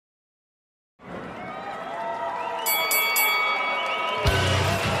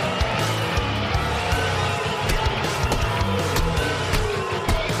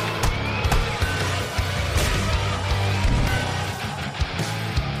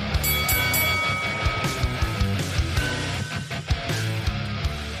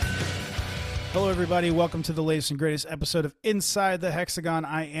Hello, everybody. Welcome to the latest and greatest episode of Inside the Hexagon.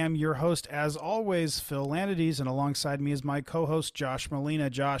 I am your host, as always, Phil Lanides, and alongside me is my co-host, Josh Molina.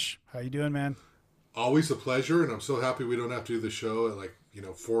 Josh, how you doing, man? Always a pleasure, and I'm so happy we don't have to do the show at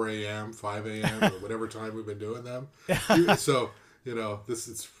 4 a.m., 5 a.m., or whatever time we've been doing them. So,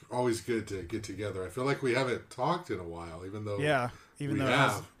 it's always good to get together. I feel like we haven't talked in a while, even though we have.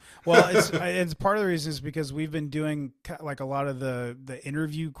 Well, it's part of the reason is because we've been doing like a lot of the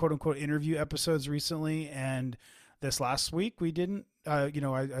interview, quote unquote, interview episodes recently. And this last week we didn't,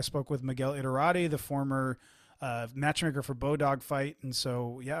 I spoke with Miguel Iterati, the former matchmaker for Bodog Fight. And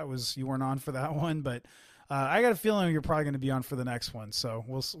so, yeah, you weren't on for that one, but I got a feeling you're probably going to be on for the next one. So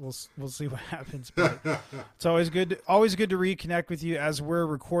we'll see what happens. But it's always good to reconnect with you. As we're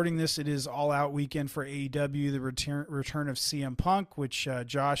recording this, it is all out weekend for AEW, the return of CM Punk, which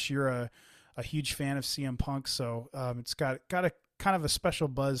Josh, you're a huge fan of CM Punk. So it's got a kind of a special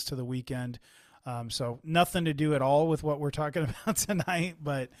buzz to the weekend. So nothing to do at all with what we're talking about tonight,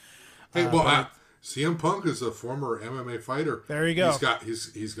 but CM Punk is a former MMA fighter. There you go.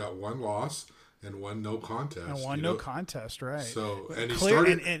 He's got one loss and one no contest. No contest, right? So, and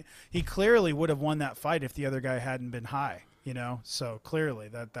he clearly would have won that fight if the other guy hadn't been high. So clearly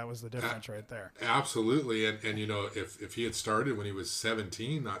that was the difference right there. Absolutely, and if he had started when he was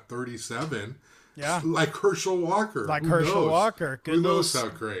 17, not 37, like Herschel Walker, Who knows how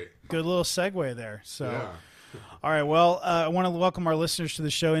great? Good little segue there. So. Yeah. All right, well, I want to welcome our listeners to the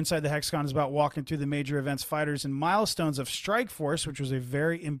show. Inside the Hexagon is about walking through the major events, fighters, and milestones of Strikeforce, which was a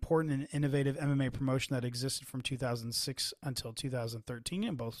very important and innovative MMA promotion that existed from 2006 until 2013.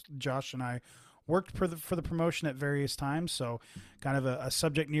 And both Josh and I worked for the promotion at various times, so kind of a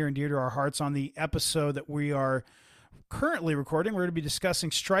subject near and dear to our hearts. On the episode that we are currently recording, we're going to be discussing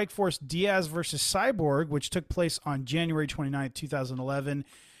Strikeforce Diaz versus Cyborg, which took place on January 29th, 2011.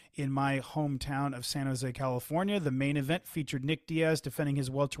 In my hometown of San Jose, California. The main event featured Nick Diaz defending his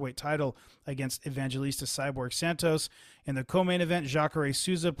welterweight title against Evangelista Cyborg Santos. In the co-main event, Jacare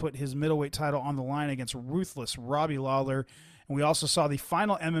Souza put his middleweight title on the line against ruthless Robbie Lawler. And we also saw the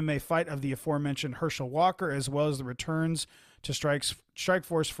final MMA fight of the aforementioned Herschel Walker, as well as the returns to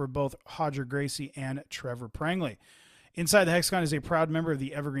Strikeforce for both Roger Gracie and Trevor Prangley. Inside the Hexagon is a proud member of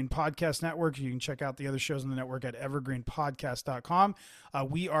the Evergreen Podcast Network. You can check out the other shows on the network at evergreenpodcast.com.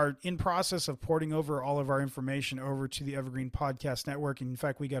 We are in process of porting over all of our information over to the Evergreen Podcast Network. And in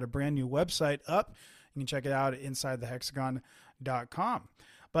fact, we got a brand new website up. You can check it out at insidethehexagon.com.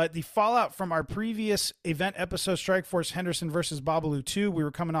 But the fallout from our previous event episode, Strikeforce Henderson versus Babalu 2, we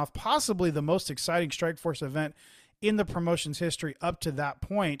were coming off possibly the most exciting Strikeforce event in the promotion's history up to that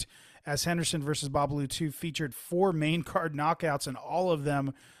point, as Henderson versus Babalu 2 featured 4 main card knockouts, and all of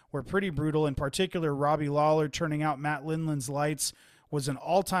them were pretty brutal. In particular, Robbie Lawler turning out Matt Lindland's lights was an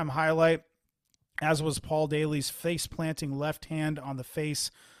all-time highlight, as was Paul Daly's face-planting left hand on the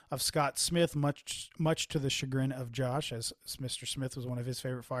face of Scott Smith, much to the chagrin of Josh, as Mr. Smith was one of his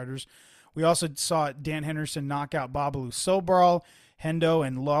favorite fighters. We also saw Dan Henderson knock out Babalu Sobral. Hendo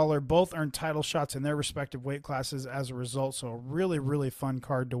and Lawler both earned title shots in their respective weight classes as a result, so a really, really fun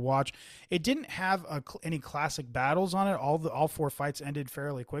card to watch. It didn't have any classic battles on it. All 4 fights ended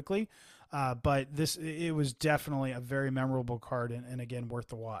fairly quickly, but it was definitely a very memorable card and again, worth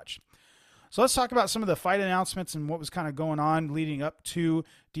the watch. So let's talk about some of the fight announcements and what was kind of going on leading up to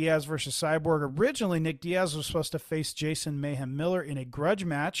Diaz versus Cyborg. Originally, Nick Diaz was supposed to face Jason Mayhem Miller in a grudge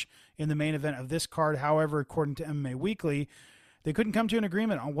match in the main event of this card. However, according to MMA Weekly, they couldn't come to an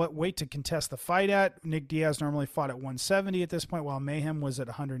agreement on what weight to contest the fight at. Nick Diaz normally fought at 170 at this point, while Mayhem was at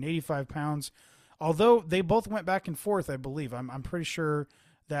 185 pounds. Although they both went back and forth, I believe. I'm pretty sure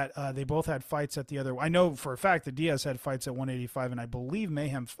that they both had fights at the other. I know for a fact that Diaz had fights at 185, and I believe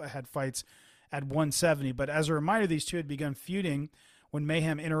Mayhem had fights at 170. But as a reminder, these two had begun feuding when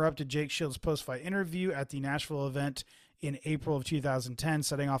Mayhem interrupted Jake Shields' post-fight interview at the Nashville event in April of 2010,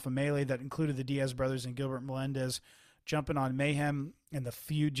 setting off a melee that included the Diaz brothers and Gilbert Melendez jumping on Mayhem, and the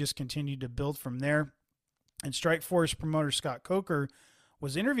feud just continued to build from there. And Strikeforce promoter Scott Coker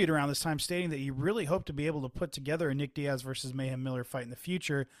was interviewed around this time, stating that he really hoped to be able to put together a Nick Diaz versus Mayhem Miller fight in the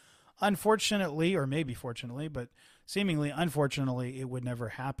future. Unfortunately, or maybe fortunately, but seemingly unfortunately, it would never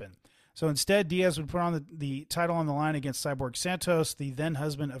happen. So instead, Diaz would put on the title on the line against Cyborg Santos, the then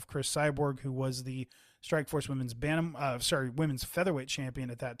husband of Chris Cyborg, who was the Strikeforce women's featherweight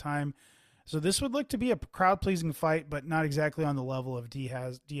champion at that time. So this would look to be a crowd-pleasing fight, but not exactly on the level of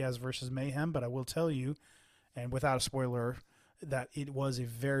Diaz versus Mayhem. But I will tell you, and without a spoiler, that it was a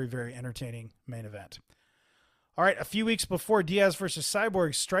very, very entertaining main event. All right, a few weeks before Diaz versus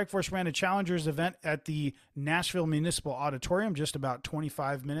Cyborg, Strikeforce ran a challengers event at the Nashville Municipal Auditorium, just about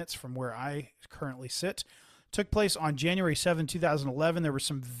 25 minutes from where I currently sit. Took place on January 7, 2011. There were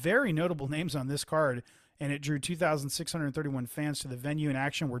some very notable names on this card, and it drew 2,631 fans to the venue. In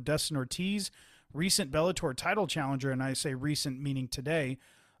action were Dustin Ortiz, recent Bellator title challenger, and I say recent meaning today,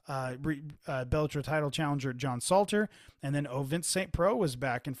 Bellator title challenger John Salter, and then Vince St. Pro was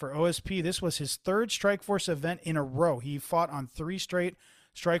back. And for OSP, this was his third Strikeforce event in a row. He fought on 3 straight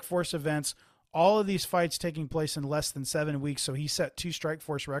Strikeforce events, all of these fights taking place in less than 7 weeks. So he set 2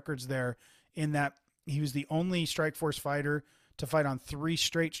 Strikeforce records there in that he was the only Strikeforce fighter to fight on 3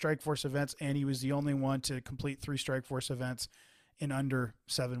 straight Strikeforce events, and he was the only one to complete 3 Strikeforce events in under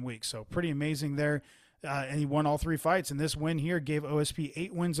 7 weeks. So pretty amazing there. And he won all 3 fights. And this win here gave OSP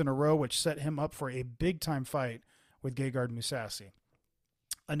 8 wins in a row, which set him up for a big-time fight with Gegard Mousasi.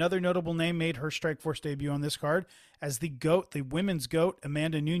 Another notable name made her Strikeforce debut on this card as the GOAT, the women's GOAT,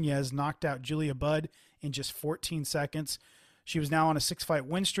 Amanda Nunes, knocked out Julia Budd in just 14 seconds. She was now on a 6-fight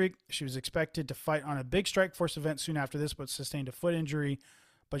win streak. She was expected to fight on a big Strikeforce event soon after this, but sustained a foot injury,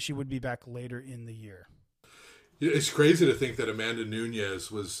 but she would be back later in the year. It's crazy to think that Amanda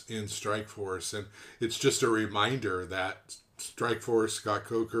Nunes was in Strikeforce, and it's just a reminder that Strikeforce, Scott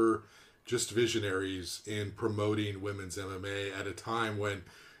Coker, just visionaries in promoting women's MMA at a time when,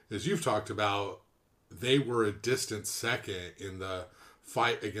 as you've talked about, they were a distant second in the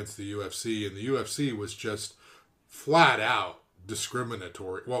fight against the UFC, and the UFC was just flat out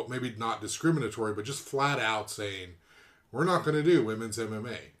discriminatory. Well, maybe not discriminatory, but just flat out saying, we're not going to do women's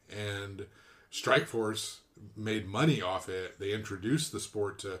MMA. And Strikeforce made money off it. They introduced the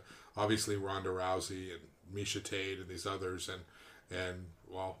sport to obviously Ronda Rousey and Miesha Tate and these others, and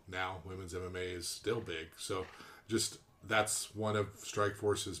well, now women's MMA is still big. So just that's one of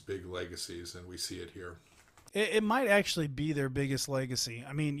Strikeforce's big legacies, and we see it here. It might actually be their biggest legacy.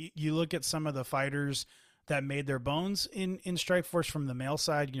 I mean, you look at some of the fighters that made their bones in Strikeforce from the male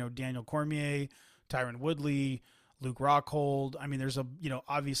side, Daniel Cormier, Tyron Woodley, Luke Rockhold. I mean, there's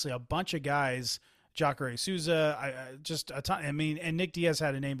obviously a bunch of guys, Jacare Souza, just a ton. I mean, and Nick Diaz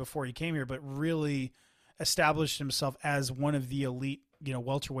had a name before he came here, but really established himself as one of the elite,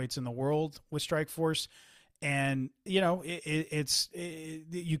 welterweights in the world with Strikeforce. And, you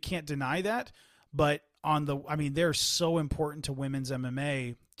can't deny that, but they're so important to women's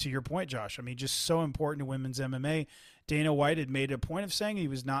MMA, to your point, Josh. I mean, just so important to women's MMA. Dana White had made a point of saying he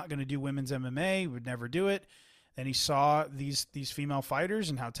was not going to do women's MMA, he would never do it. And he saw these female fighters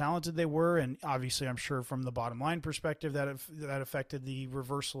and how talented they were. And obviously, I'm sure from the bottom line perspective that affected the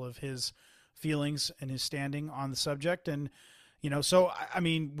reversal of his feelings and his standing on the subject. And, so, I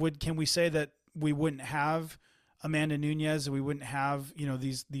mean, can we say that we wouldn't have Amanda Nunes, we wouldn't have,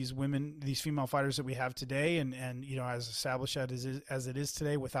 these women, these female fighters that we have today and as established as it is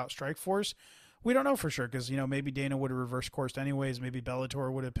today without Strikeforce? We don't know for sure because, maybe Dana would have reversed course anyways. Maybe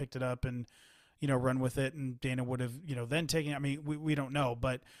Bellator would have picked it up and, run with it, and Dana would have, then taken. I mean, we don't know,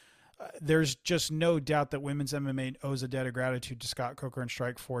 but there's just no doubt that women's MMA owes a debt of gratitude to Scott Coker and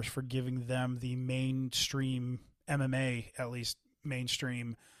Strikeforce for giving them the mainstream MMA, at least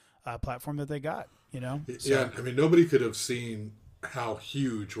mainstream platform that they got. So. Yeah, I mean, nobody could have seen how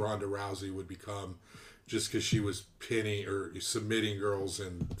huge Ronda Rousey would become just because she was pinning or submitting girls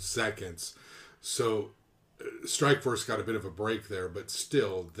in seconds. So Strikeforce got a bit of a break there, but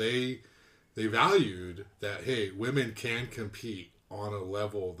still, they valued that, hey, women can compete on a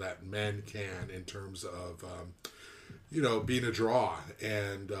level that men can in terms of, being a draw.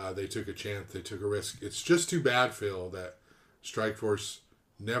 And they took a chance. They took a risk. It's just too bad, Phil, that Strikeforce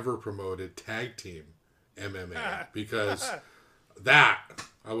never promoted tag team MMA because that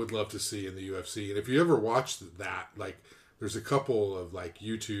I would love to see in the UFC. And if you ever watched that, like, there's a couple of, like,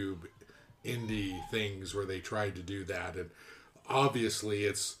 YouTube indie things where they tried to do that. And obviously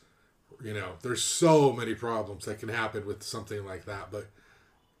it's, there's so many problems that can happen with something like that, but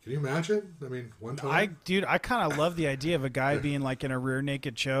can you imagine? I mean, one time, I kind of love the idea of a guy being like in a rear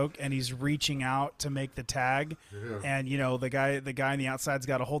naked choke and he's reaching out to make the tag, and the guy on the outside's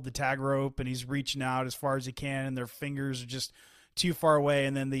got to hold the tag rope and he's reaching out as far as he can, and their fingers are just too far away,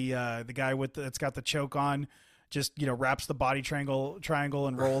 and then the guy that's got the choke on just wraps the body triangle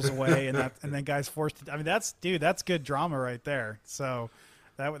and rolls away, and then guy's forced to. I mean, that's good drama right there. So.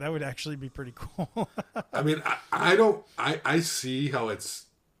 That would actually be pretty cool. I mean, I see how it's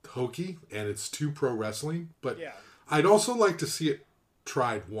hokey and it's too pro wrestling, but yeah. I'd also like to see it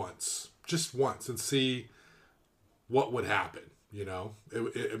tried just once, and see what would happen. I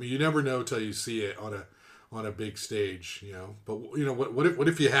mean, you never know till you see it on a big stage. But what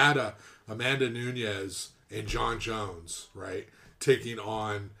if you had a Amanda Nunes and John Jones, right, taking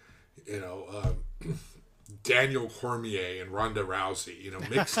on, you know, Daniel Cormier and Ronda Rousey, you know,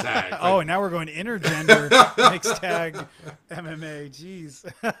 mixed tag. Oh, and now we're going intergender mixed tag MMA. Jeez.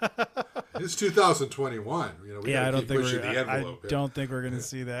 It's 2021. You know, we I don't keep think pushing we're. the envelope. I don't think we're going to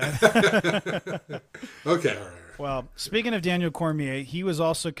see that. Okay, all right. Well, speaking of Daniel Cormier, he was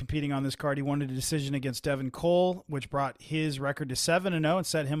also competing on this card. He won a decision against Devin Cole, which brought his record to 7-0 and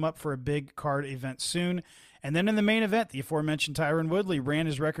set him up for a big card event soon. And then in the main event, the aforementioned Tyron Woodley ran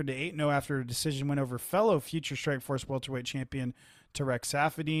his record to 8-0 after a decision win over fellow future Strikeforce welterweight champion Tarek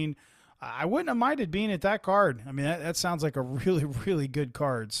Safadine. I wouldn't have minded being at that card. I mean, that sounds like a really, really good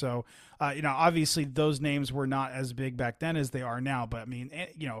card. So, you know, obviously those names were not as big back then as they are now. But, I mean,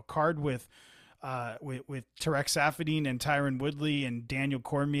 you know, a card with Tarek Safadine and Tyron Woodley and Daniel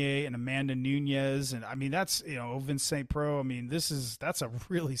Cormier and Amanda Nunes. And, I mean, that's, you know, Vince St. Pro. I mean, that's a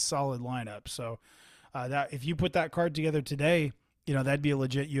really solid lineup. So, that if you put that card together today, you know, that'd be a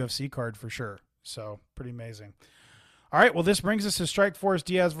legit UFC card for sure. So, pretty amazing. All right, well, this brings us to Strikeforce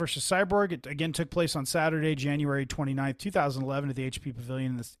Diaz versus Cyborg. It again took place on Saturday, January 29th, 2011 at the HP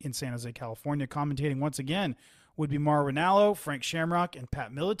Pavilion in San Jose, California. Commentating once again would be Mauro Ranallo, Frank Shamrock, and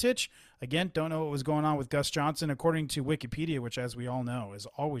Pat Miletich. Again, don't know what was going on with Gus Johnson. According to Wikipedia, which, as we all know, is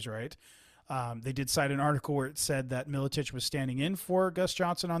always right, they did cite an article where it said that Miletich was standing in for Gus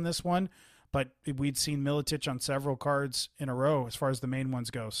Johnson on this one, but we'd seen Miletich on several cards in a row as far as the main ones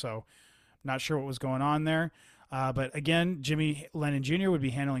go, so not sure what was going on there. But again, Jimmy Lennon Jr. would be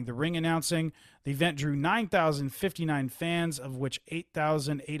handling the ring announcing. The event drew 9,059 fans, of which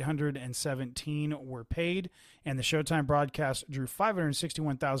 8,817 were paid. And the Showtime broadcast drew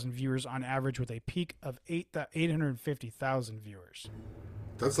 561,000 viewers on average, with a peak of 850,000 viewers.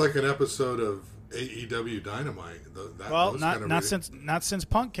 That's like an episode of AEW Dynamite. Not since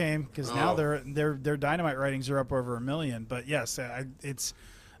Punk came, because now their Dynamite ratings are up over 1 million. But yes,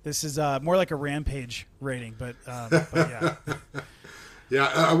 This is more like a Rampage rating, but yeah.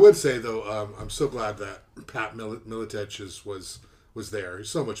 Yeah, I would say, though, I'm so glad that Pat Miletich was there. He's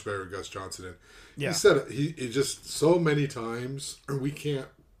so much better than Gus Johnson. And he said he just so many times, we can't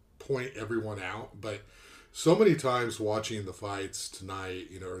point everyone out, but so many times watching the fights tonight,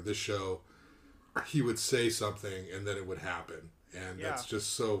 you know, or this show, he would say something and then it would happen. And that's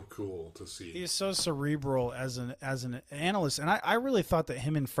just so cool to see. He's so cerebral as an analyst. And I really thought that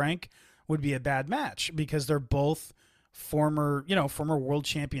him and Frank would be a bad match, because they're both former world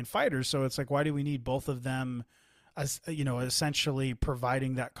champion fighters. So it's like, why do we need both of them as, you know, essentially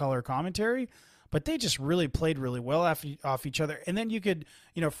providing that color commentary? But they just really played really well off each other. And then you could,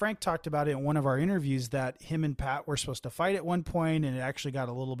 you know, Frank talked about it in one of our interviews that him and Pat were supposed to fight at one point, and it actually got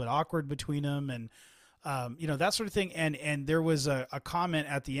a little bit awkward between them, and you know, that sort of thing. And there was a comment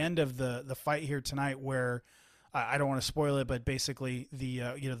at the end of the fight here tonight where I don't want to spoil it, but basically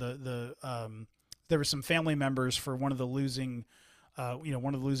there were some family members for one of the losing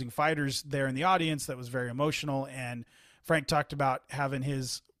fighters there in the audience that was very emotional. And Frank talked about having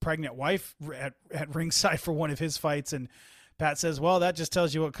his pregnant wife at ringside for one of his fights. And Pat says, well, that just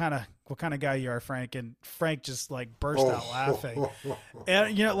tells you what kind of guy you are, Frank. And Frank just like burst out laughing.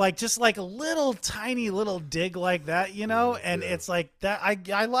 And, you know, like just like a little tiny little dig like that, you know, and it's like that. I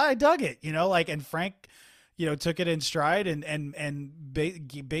dug it, you know, like, and Frank, you know, took it in stride and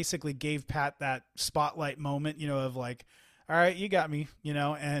basically gave Pat that spotlight moment, you know, of like, all right, you got me, you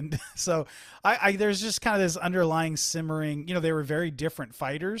know. And so I there's just kind of this underlying simmering, you know, they were very different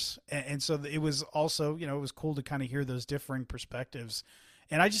fighters. And so it was also, you know, it was cool to kind of hear those differing perspectives.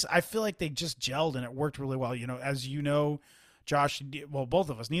 And I feel like they just gelled and it worked really well. You know, as you know, Josh, well, both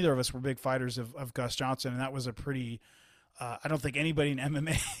of us, neither of us were big fighters of Gus Johnson. And that was a pretty, I don't think anybody in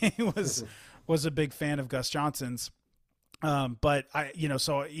MMA was a big fan of Gus Johnson's. But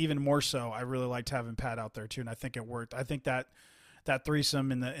so even more so, I really liked having Pat out there too. And I think it worked. I think that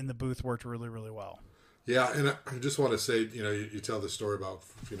threesome in the booth worked really, really well. Yeah. And I just want to say, you know, you tell the story about,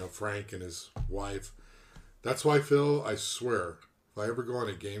 you know, Frank and his wife. That's why, Phil, I swear, if I ever go on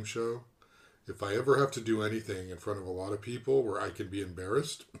a game show, if I ever have to do anything in front of a lot of people where I can be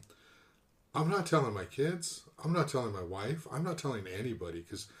embarrassed, I'm not telling my kids. I'm not telling my wife. I'm not telling anybody,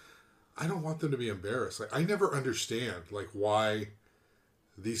 because I don't want them to be embarrassed. Like, I never understand like why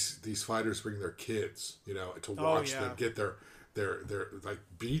these fighters bring their kids, you know, to watch them get their like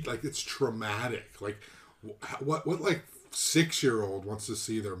beat. Like, it's traumatic. Like, what like 6-year-old wants to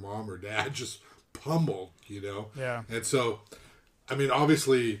see their mom or dad just pummeled, you know? Yeah. And so, I mean,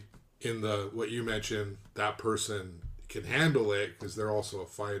 obviously, in what you mentioned, that person can handle it because they're also a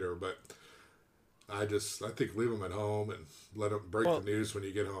fighter. But I think leave them at home and let them break the news when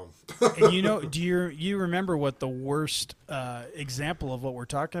you get home. And do you remember what the worst example of what we're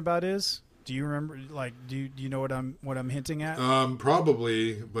talking about is? Do you remember? Like, do you know what I'm hinting at?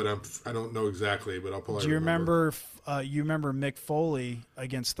 Probably, but I don't know exactly. But I'll probably. Do you remember? You remember Mick Foley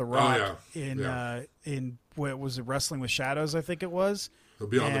against The Rock in what was it, Wrestling with Shadows? I think it was.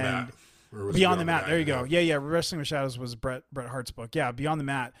 Beyond the Mat. Beyond the Mat. There you go. Yeah. Wrestling with Shadows was Bret Hart's book. Yeah, Beyond the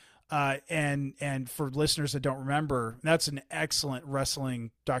Mat. And for listeners that don't remember, that's an excellent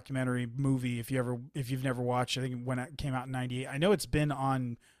wrestling documentary movie. If you've never watched, I think when it came out in '98. I know it's been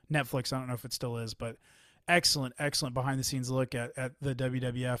on Netflix. I don't know if it still is, but excellent behind the scenes look at the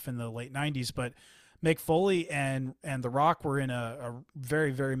WWF in the late '90s. But Mick Foley and The Rock were in a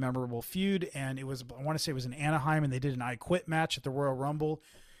very, very memorable feud, and I want to say it was in Anaheim, and they did an I Quit match at the Royal Rumble.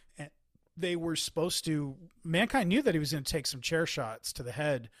 And they were supposed to. Mankind knew that he was going to take some chair shots to the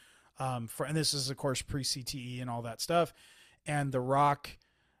head. And this is of course pre-CTE and all that stuff, and The Rock,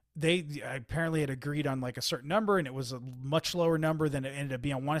 they apparently had agreed on like a certain number, and it was a much lower number than it ended up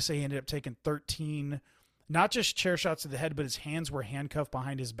being. I want to say he ended up taking 13, not just chair shots to the head, but his hands were handcuffed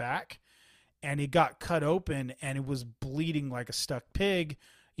behind his back, and he got cut open, and it was bleeding like a stuck pig.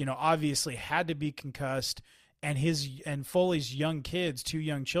 Obviously had to be concussed, and Foley's young kids, 2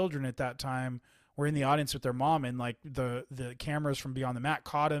 young children at that time, were in the audience with their mom, and like the cameras from Beyond the Mat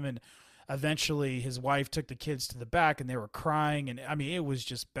caught him, and eventually his wife took the kids to the back, and they were crying, and I mean it was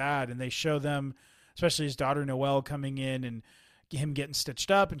just bad. And they show them, especially his daughter Noelle, coming in and him getting stitched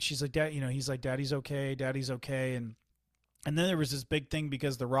up, and she's like, Dad, he's like, Daddy's okay, and then there was this big thing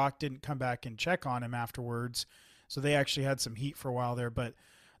because The Rock didn't come back and check on him afterwards, so they actually had some heat for a while there. But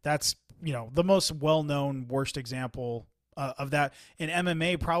that's the most well-known worst example of that in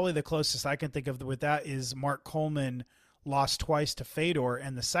MMA. Probably the closest I can think of with that is Mark Coleman lost twice to Fedor,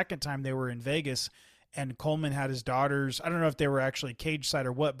 and the second time they were in Vegas, and Coleman had his daughters. I don't know if they were actually cage side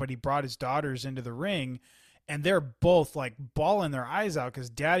or what, but he brought his daughters into the ring, and they're both like bawling their eyes out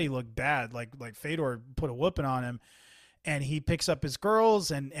because Daddy looked bad, like Fedor put a whooping on him, and he picks up his girls,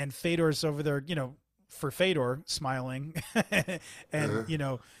 and Fedor's over there, for Fedor smiling, and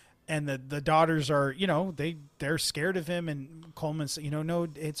and the daughters are, they're scared of him, and Coleman's, no,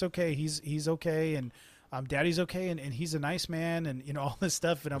 it's okay. He's okay. And Daddy's okay. And he's a nice man, and, all this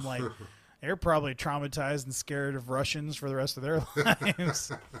stuff. And I'm like, they're probably traumatized and scared of Russians for the rest of their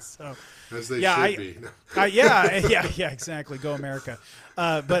lives. So as they should be. Yeah, exactly. Go America.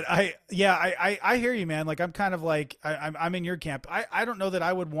 But I hear you, man. Like, I'm kind of like, I'm in your camp. I don't know that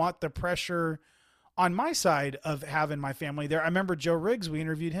I would want the pressure on my side of having my family there. I remember Joe Riggs, we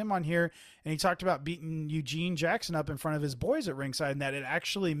interviewed him on here, and he talked about beating Eugene Jackson up in front of his boys at ringside, and that it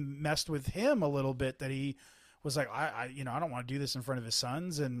actually messed with him a little bit, that he was like, I don't want to do this in front of his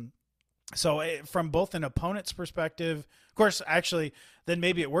sons. And so from both an opponent's perspective, of course, actually, then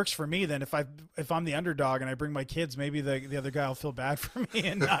maybe it works for me. Then if I'm the underdog and I bring my kids, maybe the other guy will feel bad for me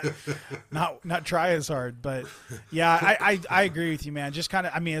and not try as hard. But yeah, I agree with you, man. Just kind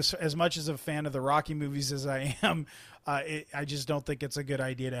of, I mean, as much as a fan of the Rocky movies as I am, I just don't think it's a good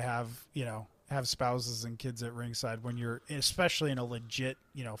idea to have spouses and kids at ringside when you're, especially in a legit,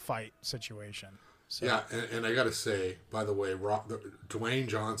 fight situation. So. Yeah, and I got to say, by the way, Dwayne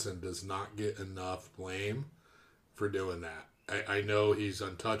Johnson does not get enough blame for doing that. I know he's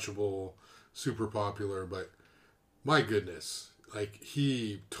untouchable, super popular, but my goodness, like,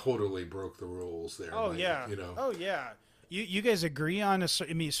 he totally broke the rules there. Oh, yeah. Oh, yeah. You guys agree on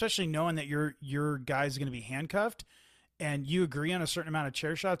especially knowing that your guy's going to be handcuffed, and you agree on a certain amount of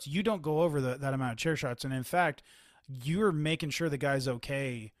chair shots, you don't go over that amount of chair shots. And in fact, you're making sure the guy's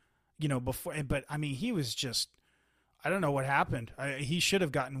okay, before. But I mean, he was just, I don't know what happened. He should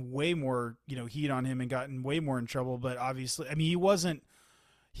have gotten way more, heat on him and gotten way more in trouble. But obviously, I mean, he wasn't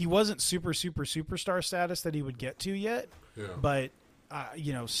superstar status that he would get to yet. Yeah. But,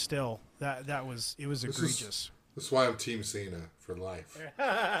 still it was egregious. This is why I'm Team Cena for life.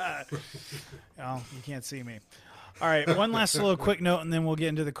 Well, you can't see me. All right, one last little quick note, and then we'll get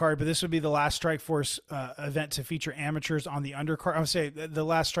into the card. But this would be the last Strikeforce event to feature amateurs on the undercard. I would say the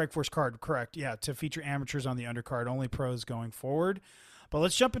last Strikeforce card, correct? Yeah, to feature amateurs on the undercard, only pros going forward. But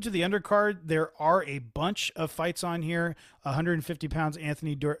let's jump into the undercard. There are a bunch of fights on here. 150 pounds,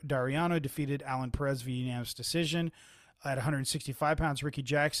 Anthony Dariano defeated Alan Perez via unanimous decision. At 165 pounds, Ricky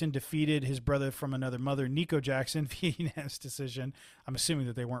Jackson defeated his brother from another mother, Nico Jackson, via unanimous decision. I'm assuming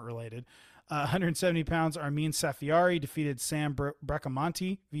that they weren't related. 170 pounds, Armin Safiari defeated Sam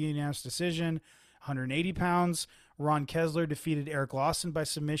Bracamonte via unanimous decision. 180 pounds, Ron Kessler defeated Eric Lawson by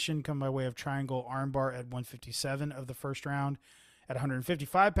submission, come by way of triangle armbar at 157 of the first round. At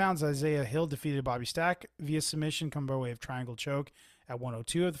 155 pounds, Isaiah Hill defeated Bobby Stack via submission, come by way of triangle choke at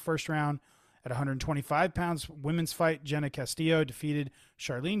 102 of the first round. At 125 pounds, women's fight, Jenna Castillo defeated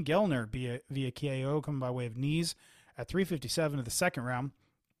Charlene Gellner via KO, come by way of knees at 357 of the second round.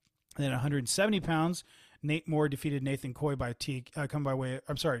 And then 170 pounds, Nate Moore defeated Nathan Coy via TKO, come by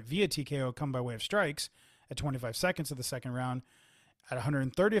way of strikes at 25 seconds of the second round. At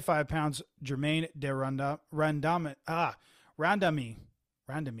 135 pounds, Jermaine de Randami.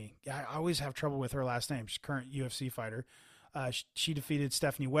 I always have trouble with her last name. She's a current UFC fighter. She defeated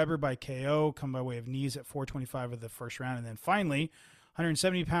Stephanie Weber by KO, come by way of knees at 425 of the first round. And then finally,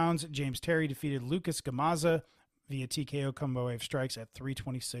 170 pounds, James Terry defeated Lucas Gamaza via TKO, come by way of strikes at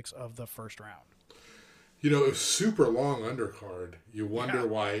 326 of the first round. You know, it was super long undercard. You wonder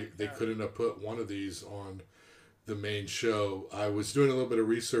why they couldn't have put one of these on the main show. I was doing a little bit of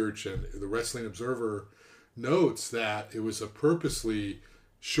research, and the Wrestling Observer notes that it was a purposely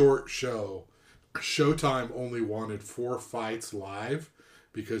short show. Showtime only wanted 4 fights live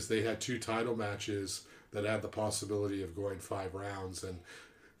because they had 2 title matches that had the possibility of going 5 rounds. And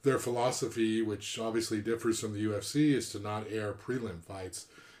their philosophy, which obviously differs from the UFC, is to not air prelim fights.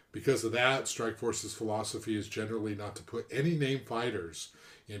 Because of that, Strikeforce's philosophy is generally not to put any name fighters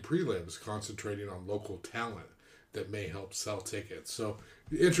in prelims, concentrating on local talent that may help sell tickets. So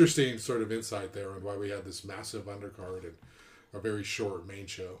interesting sort of insight there on why we had this massive undercard and a very short main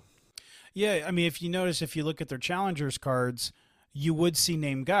show. Yeah, I mean, if you notice, if you look at their challengers cards, you would see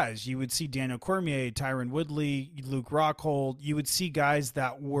named guys. You would see Daniel Cormier, Tyron Woodley, Luke Rockhold. You would see guys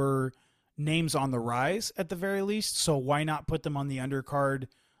that were names on the rise at the very least. So why not put them on the undercard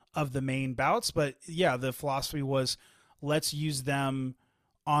of the main bouts? But yeah, the philosophy was let's use them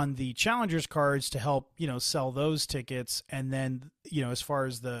on the challengers cards to help, sell those tickets. And then, as far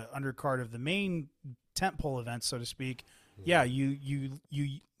as the undercard of the main tentpole event, so to speak, yeah, you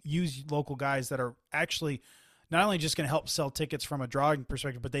use local guys that are actually not only just going to help sell tickets from a drawing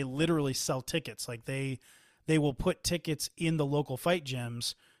perspective, but they literally sell tickets. Like they will put tickets in the local fight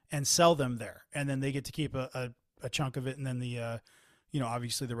gyms and sell them there. And then they get to keep a chunk of it. And then the,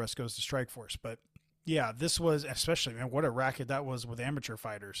 obviously the rest goes to Strikeforce. But yeah, this was especially, man, what a racket that was with amateur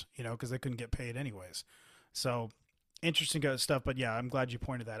fighters, because they couldn't get paid anyways. So interesting stuff. But yeah, I'm glad you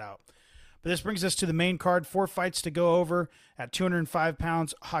pointed that out. But this brings us to the main card. 4 fights to go over. At 205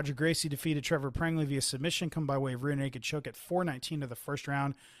 pounds, Roger Gracie defeated Trevor Prangley via submission, come by way of rear naked choke at 4:19 of the first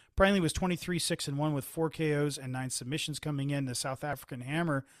round. Prangley was 23-6-1 with 4 KOs and 9 submissions coming in. The South African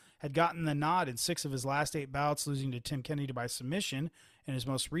Hammer had gotten the nod in 6 of his last 8 bouts, losing to Tim Kennedy by submission in his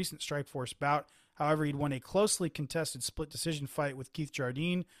most recent Strikeforce bout. However, he'd won a closely contested split decision fight with Keith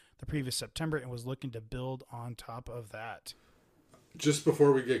Jardine the previous September and was looking to build on top of that. Just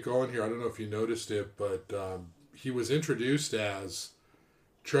before we get going here, I don't know if you noticed it, but he was introduced as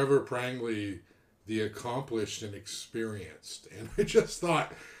Trevor Prangley, the accomplished and experienced. And I just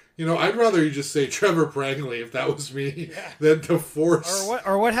thought, I'd rather you just say Trevor Prangley if that was me than to force.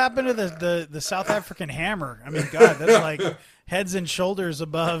 Or what happened to the South African Hammer? I mean, God, that's like heads and shoulders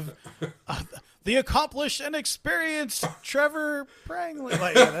above the accomplished and experienced Trevor Prangley.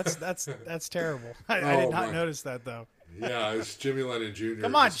 Like, yeah, that's terrible. I did not notice that though. Yeah, it's Jimmy Lennon Jr.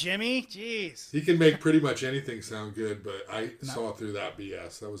 Come on, Jimmy. Jeez. He can make pretty much anything sound good, but I saw through that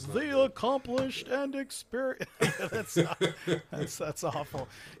BS. That was not the good. Accomplished and experienced. That's awful.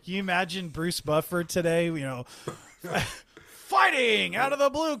 Can you imagine Bruce Buffer today? Fighting out of the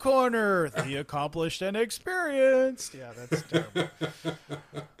blue corner, the accomplished and experienced. Yeah, that's terrible.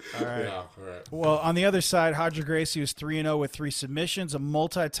 All right. Yeah, all right. Well, on the other side, Roger Gracie was 3-0 with 3 submissions. A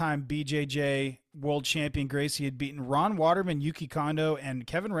multi-time BJJ world champion, Gracie had beaten Ron Waterman, Yuki Kondo, and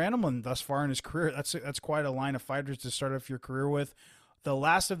Kevin Randleman thus far in his career. That's quite a line of fighters to start off your career with. The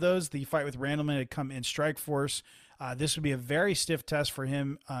last of those, the fight with Randleman, had come in Strikeforce. This would be a very stiff test for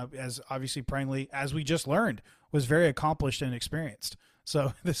him, as obviously Prangley, as we just learned, was very accomplished and experienced.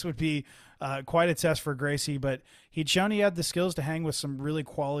 So this would be quite a test for Gracie, but he'd shown he had the skills to hang with some really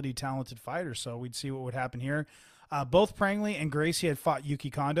quality, talented fighters. So we'd see what would happen here. Both Prangley and Gracie had fought Yuki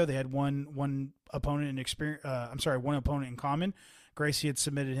Kondo. They had one opponent in common. Gracie had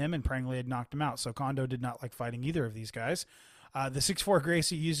submitted him, and Prangley had knocked him out. So Kondo did not like fighting either of these guys. The 6'4"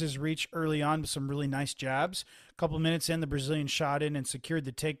 Gracie used his reach early on with some really nice jabs. A couple minutes in, the Brazilian shot in and secured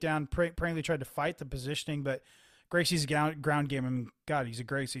the takedown. Prangley tried to fight the positioning, but Gracie's ground game, I mean, God, he's a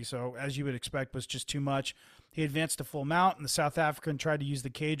Gracie, so as you would expect, was just too much. He advanced to full mount, and the South African tried to use the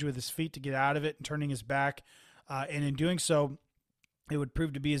cage with his feet to get out of it and turning his back. And in doing so, it would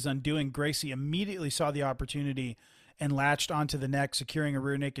prove to be his undoing. Gracie immediately saw the opportunity and latched onto the neck, securing a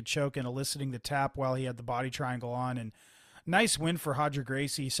rear naked choke and eliciting the tap while he had the body triangle on. And nice win for Roger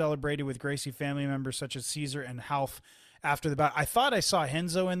Gracie. He celebrated with Gracie family members such as Caesar and Half after the bout. I thought I saw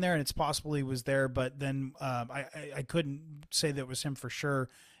Henzo in there, and it's possible he was there, but then I couldn't say that it was him for sure.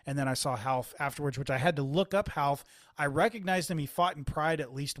 And then I saw Half afterwards, which I had to look up Half. I recognized him. He fought in Pride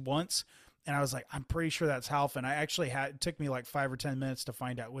at least once, and I was like, I'm pretty sure that's Half. And I actually it took me like 5 or 10 minutes to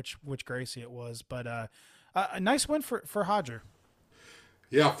find out which Gracie it was. But a nice win for Roger.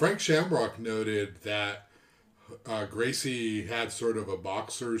 Yeah, Frank Shamrock noted that Gracie had sort of a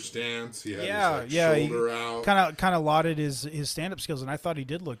boxer stance. He had his shoulder out. Kind of lauded his stand-up skills, and I thought he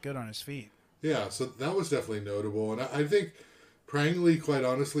did look good on his feet. Yeah, so that was definitely notable. And I think Prangley, quite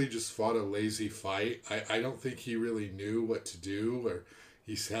honestly, just fought a lazy fight. I don't think he really knew what to do, or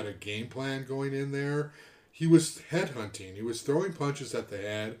he's had a game plan going in there. He was headhunting. He was throwing punches at the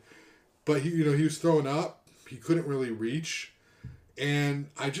head, but he was throwing up. He couldn't really reach. And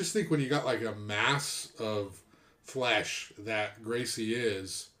I just think when you got like a mass of flesh that Gracie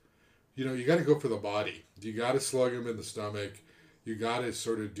is, you got to go for the body. You got to slug him in the stomach. You got to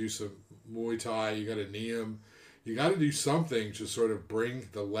sort of do some Muay Thai. You got to knee him. You got to do something to sort of bring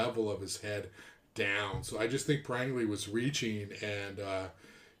the level of his head down. So I just think Prangley was reaching, and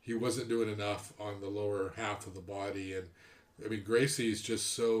he wasn't doing enough on the lower half of the body. And I mean, Gracie's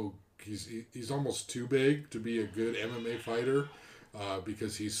just he's almost too big to be a good MMA fighter.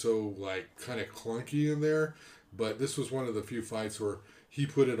 Because he's so like kind of clunky in there, but this was one of the few fights where he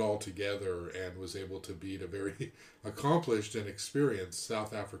put it all together and was able to beat a very accomplished and experienced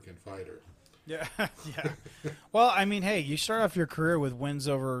South African fighter. Yeah, yeah. Well, I mean, hey, you start off your career with wins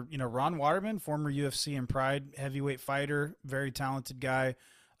over, Ron Waterman, former UFC and Pride heavyweight fighter, very talented guy.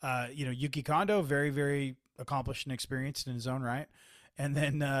 Yuki Kondo, very, very accomplished and experienced in his own right. And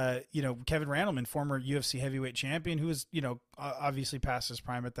then, Kevin Randleman, former UFC heavyweight champion, who was, obviously past his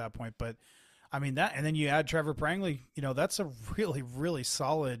prime at that point. But, I mean, and then you add Trevor Prangley, that's a really, really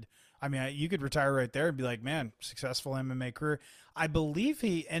solid. I mean, you could retire right there and be like, man, successful MMA career. I believe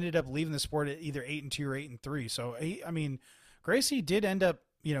he ended up leaving the sport at either 8-2 or 8-3. So, Gracie did end up,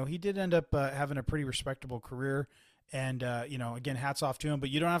 having a pretty respectable career. And, again, hats off to him. But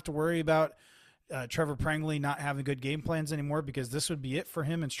you don't have to worry about Trevor Prangley not having good game plans anymore, because this would be it for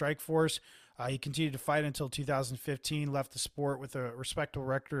him in Strikeforce. He continued to fight until 2015, left the sport with a respectable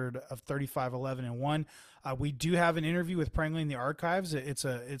record of 35-11-1. We do have an interview with Prangley in the archives. It's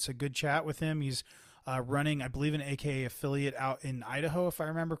a good chat with him. He's running, I believe, an AKA affiliate out in Idaho, if I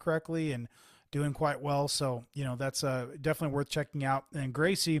remember correctly, and doing quite well. So, that's definitely worth checking out. And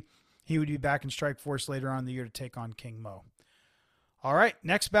Gracie, he would be back in Strikeforce later on in the year to take on King Mo. All right,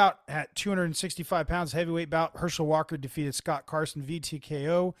 next bout at 265 pounds, heavyweight bout. Herschel Walker defeated Scott Carson via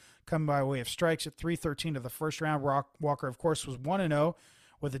TKO, coming by way of strikes at 3:13 of the first round. Walker, of course, was 1-0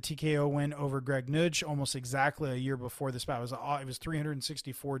 with a TKO win over Greg Nudge almost exactly a year before this bout. It was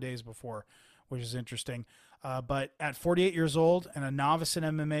 364 days before, which is interesting. But at 48 years old and a novice in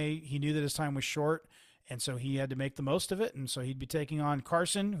MMA, he knew that his time was short, and so he had to make the most of it. And so he'd be taking on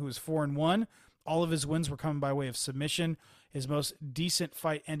Carson, who was 4-1. All of his wins were coming by way of submission. His most decent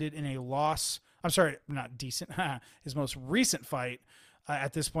fight ended in a loss. I'm sorry, not decent. His most recent fight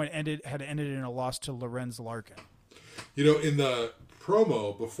at this point had ended in a loss to Lorenz Larkin. In the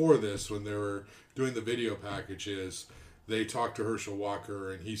promo before this, when they were doing the video packages, they talked to Herschel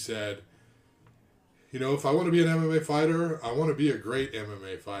Walker, and he said, if I want to be an MMA fighter, I want to be a great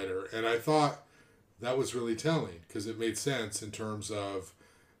MMA fighter. And I thought that was really telling, because it made sense in terms of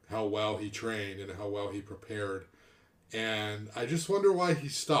how well he trained and how well he prepared. And I just wonder why he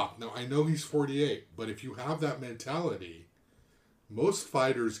stopped. Now, I know he's 48, but if you have that mentality, most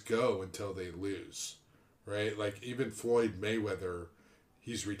fighters go until they lose, right? Like even Floyd Mayweather,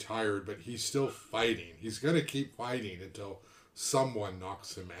 he's retired, but he's still fighting. He's going to keep fighting until someone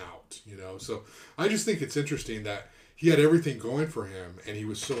knocks him out, So I just think it's interesting that he had everything going for him, and he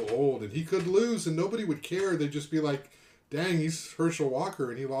was so old, and he could lose, and nobody would care. They'd just be like, dang, he's Herschel Walker,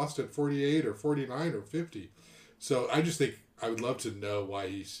 and he lost at 48 or 49 or 50. So I just think I would love to know why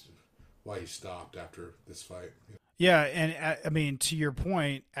he stopped after this fight. Yeah, and I mean, to your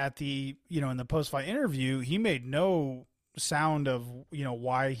point, at the in the post-fight interview, he made no sound of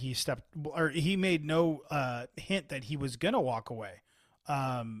why he stopped, or he made no hint that he was gonna walk away.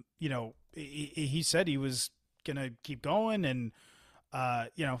 He said he was gonna keep going, and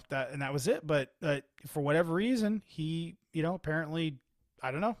that was it. But for whatever reason, he apparently. I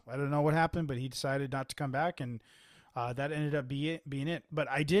don't know what happened, but he decided not to come back, and that ended up being it. But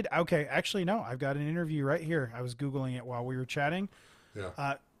I did. Okay, actually, no, I've got an interview right here. I was Googling it while we were chatting.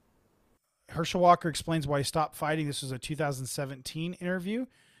 Yeah. Herschel Walker explains why he stopped fighting. This was a 2017 interview.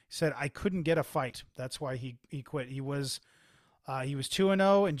 said, I couldn't get a fight. That's why he quit. He was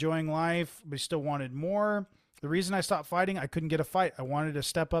 2-0, enjoying life, but he still wanted more. The reason I stopped fighting, I couldn't get a fight. I wanted to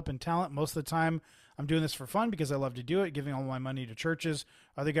step up in talent. Most of the time, I'm doing this for fun because I love to do it, giving all my money to churches.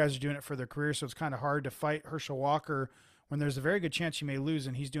 Other guys are doing it for their career, so it's kind of hard to fight Herschel Walker when there's a very good chance you may lose,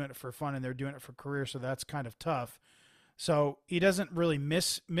 and he's doing it for fun, and they're doing it for career, so that's kind of tough. So he doesn't really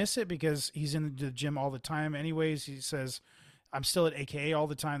miss it because he's in the gym all the time anyways. He says, I'm still at AKA all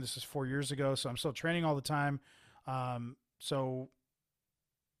the time. This is 4 years ago, so I'm still training all the time. So,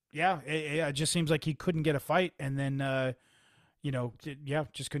 yeah, it just seems like he couldn't get a fight, and then,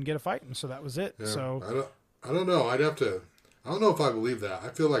 just couldn't get a fight, and so that was it. Yeah, so I don't know. I don't know if I believe that. I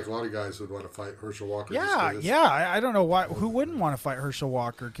feel like a lot of guys would want to fight Herschel Walker. I don't know why. Who wouldn't want to fight Herschel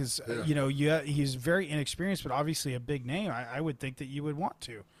Walker? Because he's very inexperienced, but obviously a big name. I would think that you would want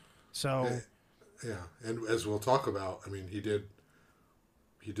to. So, yeah, and as we'll talk about, I mean, he did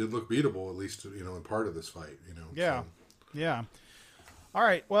look beatable, at least in part of this fight. Yeah, so. Yeah. All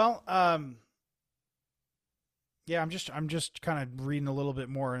right. Well, yeah, I'm just kind of reading a little bit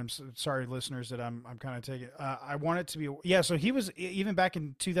more, and I'm sorry, listeners, that I'm kind of taking. I want it to be So he was, even back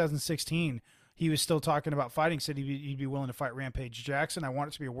in 2016, he was still talking about fighting. Said he'd be willing to fight Rampage Jackson. I want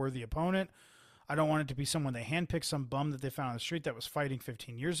it to be a worthy opponent. I don't want it to be someone they handpicked, some bum that they found on the street that was fighting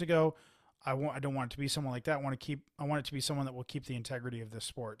 15 years ago. I don't want it to be someone like that. I want it to be someone that will keep the integrity of this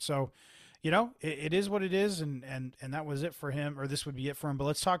sport. So, it is what it is, and that was it for him, or this would be it for him. But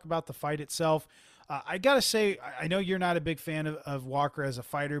let's talk about the fight itself. I got to say, I know you're not a big fan of Walker as a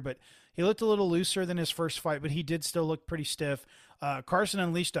fighter, but he looked a little looser than his first fight, but he did still look pretty stiff. Carson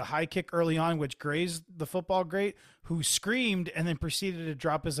unleashed a high kick early on, which grazed the football great, who screamed and then proceeded to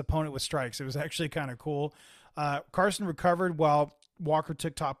drop his opponent with strikes. It was actually kind of cool. Carson recovered while Walker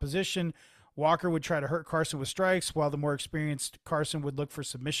took top position. Walker would try to hurt Carson with strikes, while the more experienced Carson would look for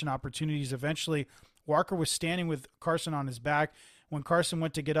submission opportunities. Eventually, Walker was standing with Carson on his back. When Carson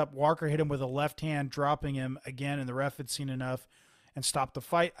went to get up, Walker hit him with a left hand, dropping him again, and the ref had seen enough and stopped the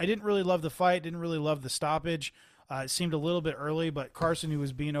fight. I didn't really love the fight, didn't really love the stoppage. It seemed a little bit early, but Carson, who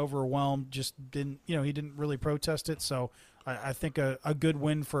was being overwhelmed, just didn't, he didn't really protest it. So I think a good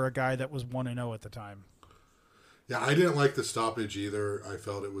win for a guy that was 1-0 at the time. Yeah, I didn't like the stoppage either. I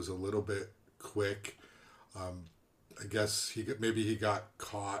felt it was a little bit quick. I guess he got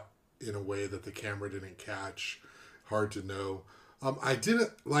caught in a way that the camera didn't catch. Hard to know. I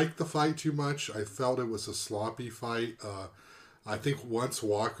didn't like the fight too much. I felt it was a sloppy fight. I think once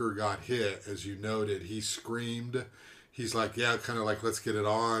Walker got hit, as you noted, he screamed. He's like, yeah, kind of like, let's get it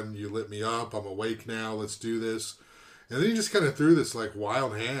on. You lit me up. I'm awake now. Let's do this. And then he just kind of threw this like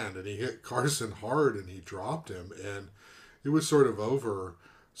wild hand, and he hit Carson hard, and he dropped him, and it was sort of over.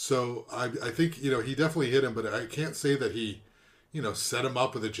 So I think, he definitely hit him, but I can't say that he, set him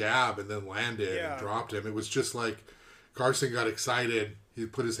up with a jab and then landed and dropped him. It was just like Carson got excited. He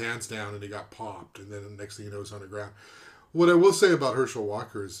put his hands down and he got popped. And then the next thing you know, he's on the ground. What I will say about Herschel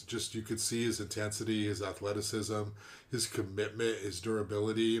Walker is just you could see his intensity, his athleticism, his commitment, his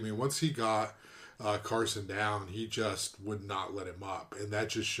durability. I mean, once he got Carson down, he just would not let him up. And that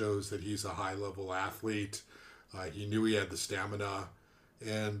just shows that he's a high-level athlete. He knew he had the stamina.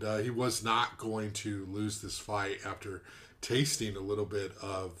 And he was not going to lose this fight after tasting a little bit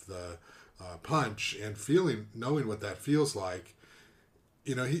of the punch and knowing what that feels like.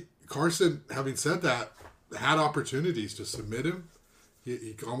 Carson, having said that, had opportunities to submit him.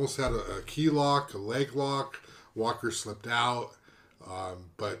 He almost had a key lock, a leg lock. Walker slipped out.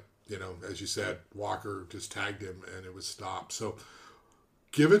 But, as you said, Walker just tagged him and it was stopped. So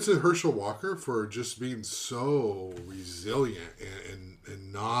give it to Herschel Walker for just being so resilient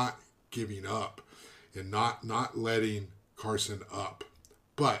and not giving up and not letting Carson up.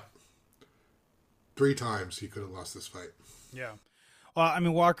 But 3 times he could have lost this fight. Yeah. Well, I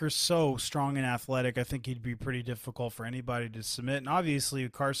mean, Walker's so strong and athletic. I think he'd be pretty difficult for anybody to submit. And obviously,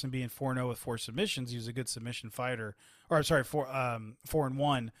 Carson being 4-0 with 4 submissions, he was a good submission fighter. Or, sorry,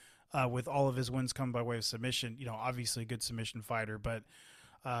 4-1 with all of his wins coming by way of submission. Obviously a good submission fighter. But,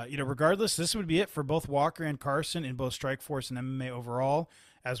 regardless, this would be it for both Walker and Carson in both Strikeforce and MMA overall.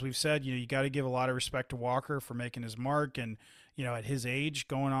 As we've said, you got to give a lot of respect to Walker for making his mark and, at his age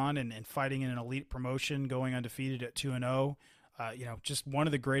going on and fighting in an elite promotion, going undefeated at 2-0. Just one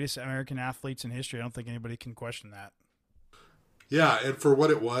of the greatest American athletes in history. I don't think anybody can question that. Yeah, and for what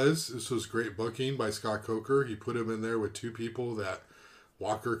it was, this was great booking by Scott Coker. He put him in there with 2 people that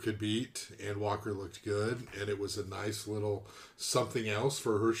Walker could beat, and Walker looked good, and it was a nice little something else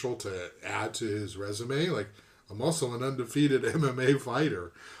for Herschel to add to his resume. Like, I'm also an undefeated MMA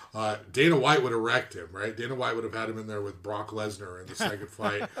fighter. Dana White would have wrecked him, right? Dana White would have had him in there with Brock Lesnar in the second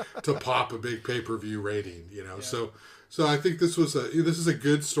fight to pop a big pay-per-view rating, So I think this is a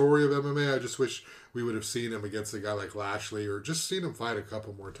good story of MMA. I just wish we would have seen him against a guy like Lashley, or just seen him fight a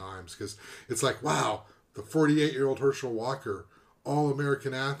couple more times, because it's like, wow, the 48-year-old Herschel Walker,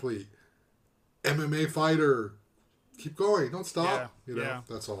 all-American athlete, MMA fighter, keep going, don't stop.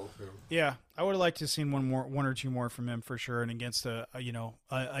 That's all. Yeah, I would have liked to have seen one or two more from him for sure, and against a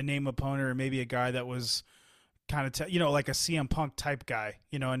name opponent, or maybe a guy that was kind of like a CM Punk type guy,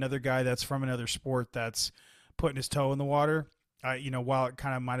 another guy that's from another sport that's putting his toe in the water. While it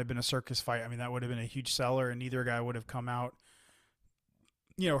kind of might have been a circus fight, I mean, that would have been a huge seller, and neither guy would have come out,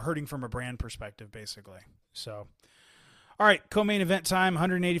 hurting from a brand perspective, basically. So, all right, co-main event time,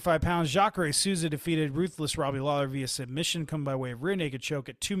 185 pounds. Jacare Souza defeated Ruthless Robbie Lawler via submission, come by way of rear naked choke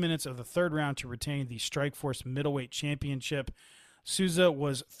at 2 minutes of the third round to retain the Strikeforce Middleweight Championship. Souza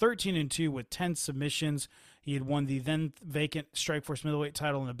was 13-2 with 10 submissions. He had won the then vacant Strikeforce Middleweight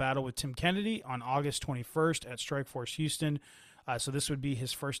title in a battle with Tim Kennedy on August 21st at Strikeforce Houston. So this would be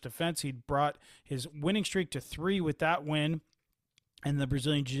his first defense. He'd brought his winning streak to 3 with that win. And the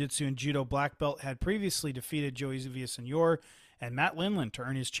Brazilian Jiu-Jitsu and Judo black belt had previously defeated Joey Villasenor and Matt Lindland to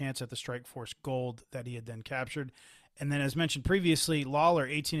earn his chance at the Strikeforce Gold that he had then captured. And then, as mentioned previously, Lawler,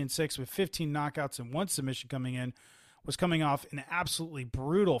 18-6 with 15 knockouts and 1 submission coming in, was coming off an absolutely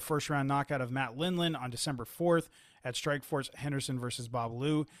brutal first-round knockout of Matt Lindland on December 4th at Strikeforce Henderson versus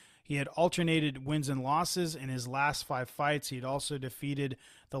Babalu. He had alternated wins and losses in his last 5 fights. He had also defeated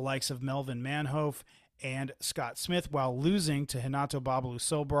the likes of Melvin Manhoef and Scott Smith, while losing to Renato Babalu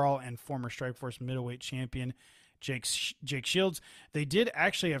Sobral and former Strikeforce middleweight champion Jake Shields. They did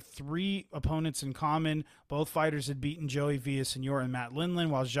actually have 3 opponents in common. Both fighters had beaten Joey Villasenor and Matt Lindland,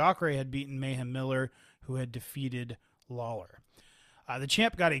 while Jacare had beaten Mayhem Miller, who had defeated Lawler. The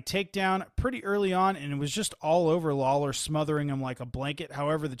champ got a takedown pretty early on, and it was just all over Lawler, smothering him like a blanket.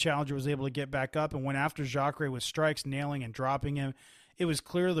 However, the challenger was able to get back up and went after Jacare with strikes, nailing and dropping him. It was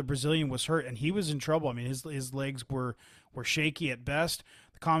clear the Brazilian was hurt, and he was in trouble. I mean, his legs were shaky at best.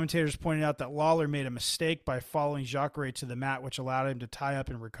 The commentators pointed out that Lawler made a mistake by following Jacare to the mat, which allowed him to tie up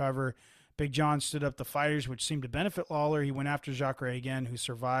and recover. Big John stood up the fighters, which seemed to benefit Lawler. He went after Jacare again, who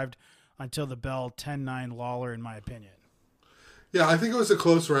survived until the bell. 10-9 Lawler, in my opinion. Yeah, I think it was a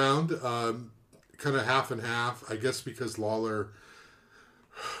close round, kind of half and half. I guess because Lawler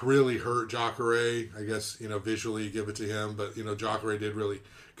really hurt Jacare. I guess, visually give it to him, but, Jacare did really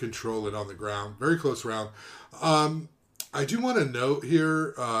control it on the ground. Very close round. I do want to note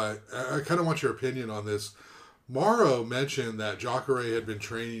here, I kind of want your opinion on this. Mauro mentioned that Jacare had been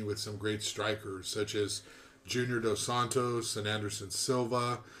training with some great strikers, such as Junior Dos Santos and Anderson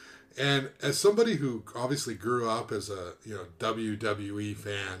Silva. And as somebody who obviously grew up as a WWE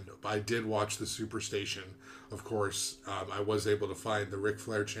fan, I did watch the Superstation. Of course, I was able to find the Ric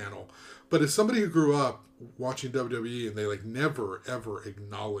Flair channel. But as somebody who grew up watching WWE and they never ever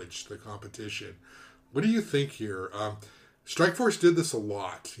acknowledged the competition, what do you think here? Strikeforce did this a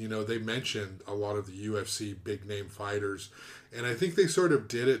lot. They mentioned a lot of the UFC big name fighters, and I think they sort of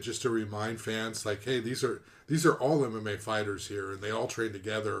did it just to remind fans, hey, these are all MMA fighters here, and they all train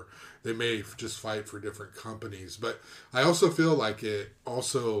together. They may just fight for different companies, but I also feel like it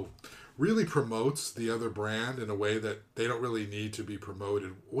also really promotes the other brand in a way that they don't really need to be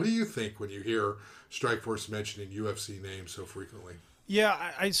promoted. What do you think when you hear Strikeforce mentioning UFC names so frequently?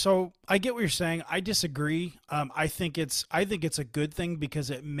 Yeah, I get what you're saying. I disagree. I think it's a good thing because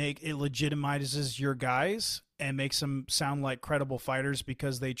it legitimizes your guys and makes them sound like credible fighters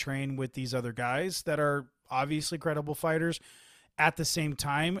because they train with these other guys that are obviously credible fighters. At the same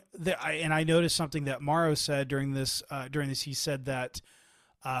time, I noticed something that Mauro said during this. He said that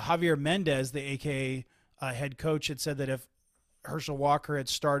Javier Mendez, the AKA head coach, had said that if Herschel Walker had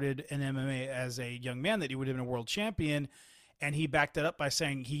started in MMA as a young man, that he would have been a world champion. And he backed that up by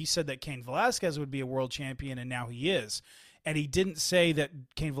saying he said that Cain Velasquez would be a world champion, and now he is. And he didn't say that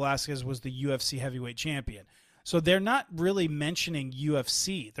Cain Velasquez was the UFC heavyweight champion. So they're not really mentioning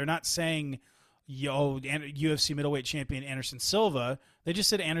UFC. They're not saying, UFC middleweight champion Anderson Silva. They just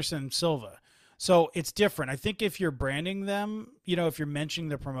said Anderson Silva. So it's different. I think if you're branding them, if you're mentioning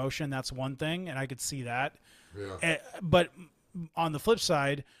the promotion, that's one thing, and I could see that. Yeah. But on the flip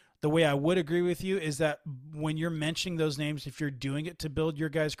side, the way I would agree with you is that when you're mentioning those names, if you're doing it to build your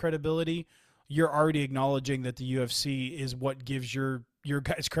guys' credibility, you're already acknowledging that the UFC is what gives your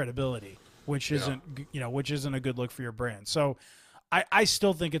guys' credibility, which isn't a good look for your brand. So I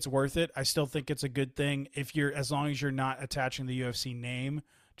still think it's worth it. I still think it's a good thing as long as you're not attaching the UFC name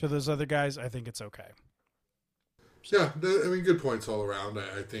to those other guys. I think it's okay. Yeah, I mean, good points all around.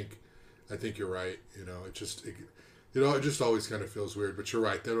 I think you're right. It just always kind of feels weird. But you're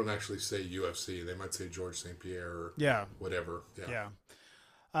right. They don't actually say UFC. They might say George St. Pierre or whatever. Yeah.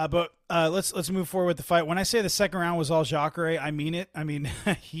 But let's move forward with the fight. When I say the second round was all Jacare, I mean it. I mean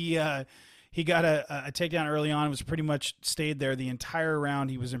he got a takedown early on. Was pretty much stayed there the entire round.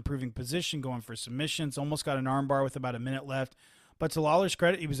 He was improving position, going for submissions. Almost got an armbar with about a minute left. But to Lawler's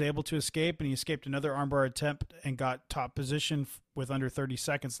credit, he was able to escape, and he escaped another armbar attempt and got top position with under 30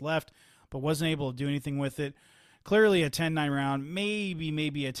 seconds left, but wasn't able to do anything with it. Clearly a 10-9 round,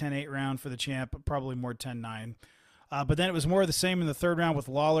 maybe a 10-8 round for the champ, but probably more 10-9. But then it was more of the same in the third round with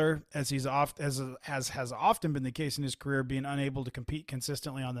Lawler, as has often been the case in his career, being unable to compete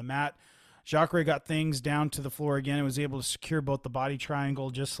consistently on the mat. Jacare got things down to the floor again and was able to secure both the body triangle,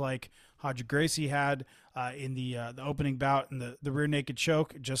 just like Roger Gracie had in the opening bout, and the rear naked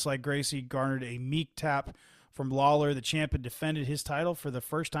choke, just like Gracie, garnered a meek tap from Lawler. The champ had defended his title for the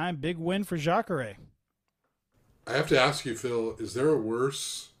first time. Big win for Jacare. I have to ask you, Phil, is there a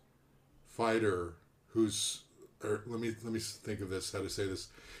worse fighter who's... Or let me think of this, how to say this.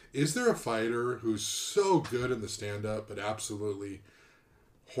 Is there a fighter who's so good in the stand-up but absolutely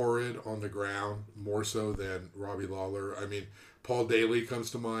horrid on the ground, more so than Robbie Lawler? I mean, Paul Daly comes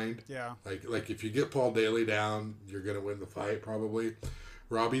to mind. Yeah. Like if you get Paul Daly down, you're going to win the fight probably.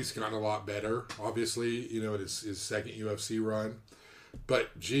 Robbie's gotten a lot better, obviously, in his second UFC run.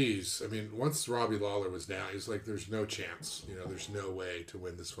 But, geez, I mean, once Robbie Lawler was down, he's like, there's no chance. There's no way to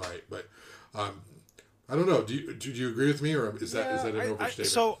win this fight. But I don't know. Do you agree with me, or is that an overstatement?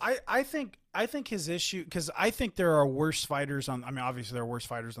 So I think his issue, because I think there are worse fighters on. I mean, obviously there are worse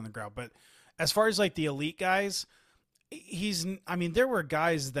fighters on the ground, but as far as like the elite guys, there were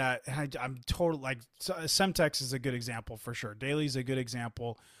guys that I'm total like Semtex is a good example for sure. Daly's a good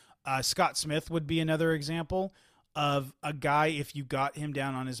example. Scott Smith would be another example of a guy. If you got him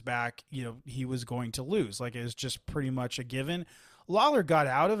down on his back, he was going to lose. Like it was just pretty much a given. Lawler got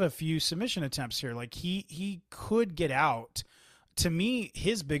out of a few submission attempts here. Like he could get out. To me,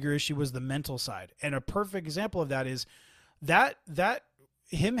 his bigger issue was the mental side. And a perfect example of that is that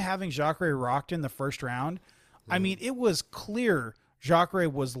him having Jacare rocked in the first round. I mean, it was clear Jacare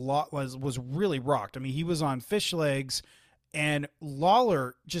was really rocked. I mean, he was on fish legs, and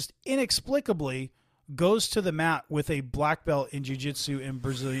Lawler just inexplicably goes to the mat with a black belt in jiu-jitsu in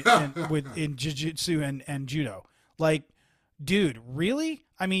Brazil in jiu-jitsu and judo. Like, dude, really?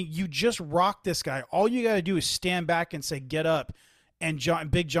 I mean, you just rocked this guy. All you got to do is stand back and say, get up, and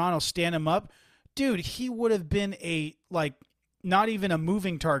Big John will stand him up. Dude, he would have been not even a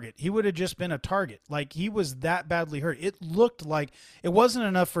moving target. He would have just been a target. Like, he was that badly hurt. It looked like it wasn't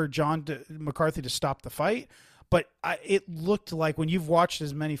enough for McCarthy to stop the fight, but it looked like, when you've watched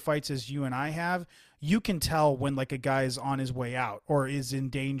as many fights as you and I have, you can tell when like a guy is on his way out or is in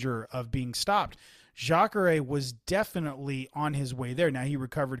danger of being stopped. Jacare was definitely on his way there. Now, he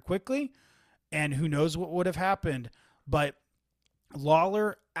recovered quickly, and who knows what would have happened, but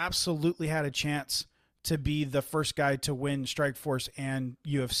Lawler absolutely had a chance to be the first guy to win Strikeforce and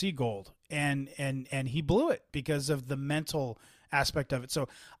UFC gold. And he blew it because of the mental aspect of it. So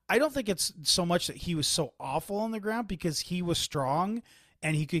I don't think it's so much that he was so awful on the ground, because he was strong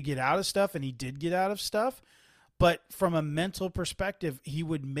and he could get out of stuff, and he did get out of stuff. But from a mental perspective, he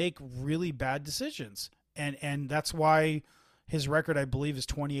would make really bad decisions. And that's why his record, I believe, is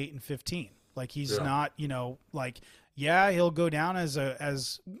 28-15. Like, he's not, he'll go down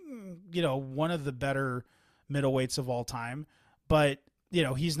as one of the better middleweights of all time, but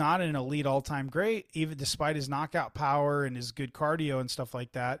he's not an elite all-time great, even despite his knockout power and his good cardio and stuff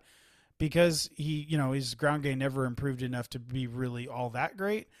like that, because his ground game never improved enough to be really all that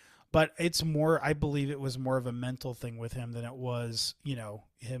great. But it's more, I believe it was more of a mental thing with him than it was,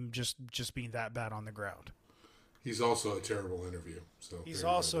 him just being that bad on the ground. He's also a terrible interview. So he's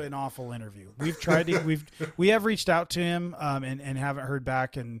also an awful interview. We've tried to, we have reached out to him and haven't heard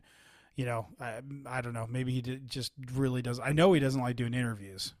back. And, I don't know, maybe he just really does. I know he doesn't like doing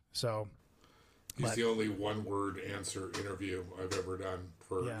interviews. So he's the only one-word answer interview I've ever done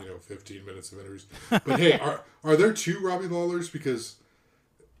for, 15 minutes of interviews. But hey, are there two Robbie Lawlers? Because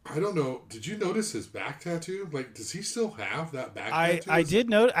I don't know. Did you notice his back tattoo? Like, does he still have that back tattoo? I did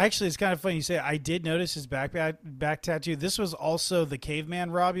note. Actually, it's kind of funny you say it. I did notice his back tattoo. This was also the caveman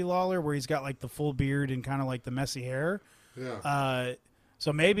Robbie Lawler, where he's got like the full beard and kind of like the messy hair. Yeah.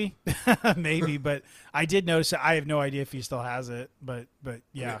 So maybe, but I did notice it. I have no idea if he still has it, but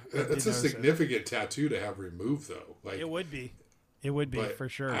yeah. It's a significant tattoo to have removed, though. Like, it would be. It would be, But for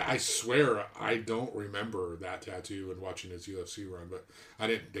sure. I swear I don't remember that tattoo and watching his UFC run, but I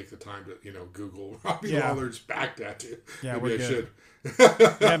didn't take the time to, Google Robbie Lawler's back tattoo. Yeah, maybe I good. should.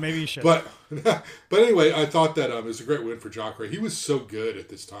 Yeah, maybe you should. But anyway, I thought that it was a great win for Jacare. He was so good at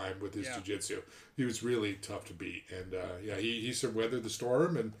this time with his jiu-jitsu. He was really tough to beat. And he sort of weathered the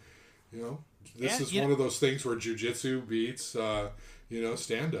storm. And, this is one of those things where jiu-jitsu beats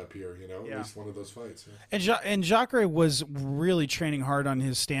stand up here, at least one of those fights. Yeah. And Jacare was really training hard on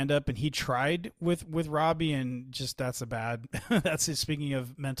his stand up, and he tried with Robbie, and just speaking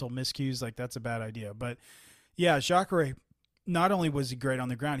of mental miscues, like that's a bad idea. But yeah, Jacare, not only was he great on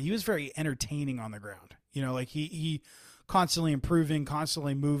the ground, he was very entertaining on the ground. Like he constantly improving,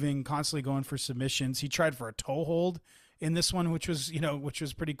 constantly moving, constantly going for submissions. He tried for a toe hold in this one, which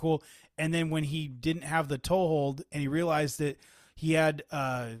was pretty cool. And then when he didn't have the toe hold and he realized that he had,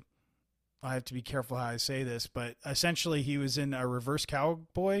 I have to be careful how I say this, but essentially he was in a reverse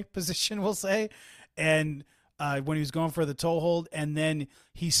cowboy position, we'll say. And when he was going for the toe hold, and then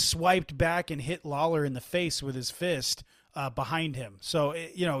he swiped back and hit Lawler in the face with his fist behind him. So,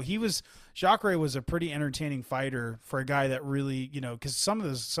 Jacare was a pretty entertaining fighter for a guy that really, because some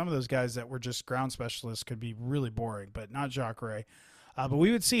of those guys that were just ground specialists could be really boring, but not Jacare. But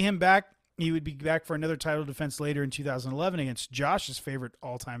we would see him back. He would be back for another title defense later in 2011 against Josh's favorite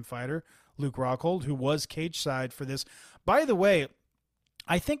all-time fighter, Luke Rockhold, who was cage side for this. By the way,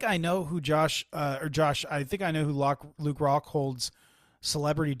 I think I know who I think I know who Luke Rockhold's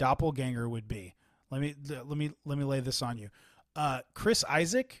celebrity doppelganger would be. Let me lay this on you. Chris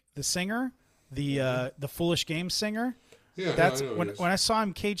Isaac, the singer, the Foolish Games singer. Yeah, that's when I saw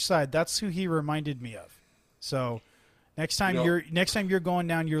him cage side. That's who he reminded me of. So next time you're going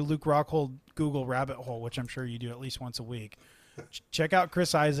down your Luke Rockhold Google rabbit hole, which I'm sure you do at least once a week, check out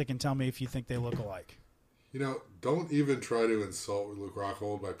Chris Isaac and tell me if you think they look alike. Don't even try to insult Luke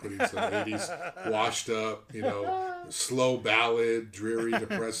Rockhold by putting some 80s washed up, slow ballad, dreary,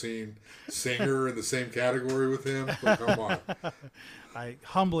 depressing singer in the same category with him. But come on. I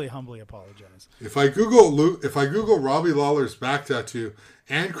humbly apologize. If I Google Robbie Lawler's back tattoo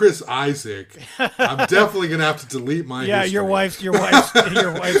and Chris Isaac, I'm definitely gonna have to delete my history. your wife's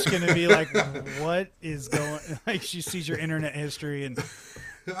gonna be like, what is going? Like she sees your internet history and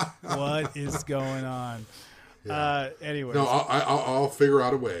what is going on? Yeah. Anyway, no, I'll figure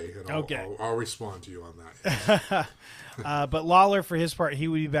out a way, and okay. I'll respond to you on that. But Lawler, for his part, he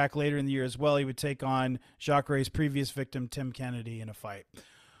would be back later in the year as well. He would take on Jacare's previous victim, Tim Kennedy, in a fight.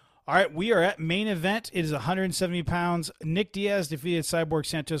 All right, we are at main event. It is 170 pounds. Nick Diaz defeated Cyborg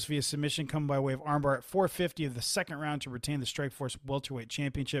Santos via submission, coming by way of armbar at 450 of the second round to retain the Strikeforce welterweight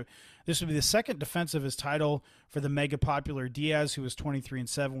championship. This would be the second defense of his title for the mega popular Diaz, who was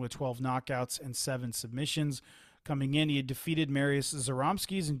 23-7 with 12 knockouts and 7 submissions. Coming in, he had defeated Marius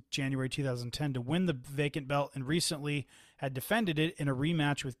Zaromskis in January 2010 to win the vacant belt, and recently had defended it in a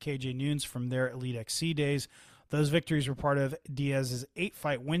rematch with KJ Nunes from their Elite XC days. Those victories were part of Diaz's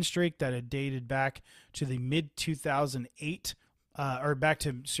 8-fight win streak that had dated back to the mid-2008, back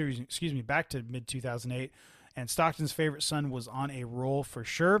to mid-2008. And Stockton's favorite son was on a roll for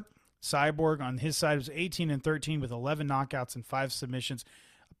sure. Cyborg on his side was 18-13 with 11 knockouts and 5 submissions.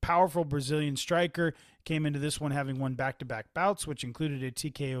 A powerful Brazilian striker came into this one having won back-to-back bouts, which included a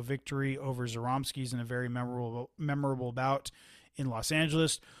TKO victory over Zaromskis in a very memorable bout in Los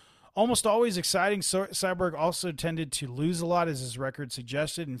Angeles. Almost always exciting. Cyborg also tended to lose a lot, as his record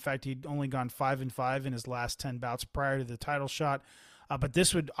suggested. In fact, he'd only gone 5-5 in his last 10 bouts prior to the title shot. But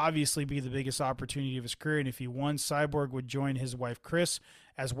this would obviously be the biggest opportunity of his career, and if he won, Cyborg would join his wife Chris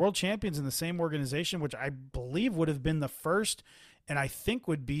as world champions in the same organization, which I believe would have been the first, and I think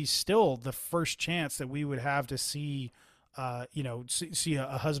would be still the first chance that we would have to see a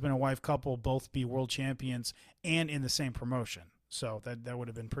husband and wife couple both be world champions and in the same promotion. So that would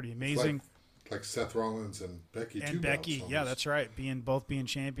have been pretty amazing. Like Seth Rollins and Becky. And Becky, yeah, that's right. Both being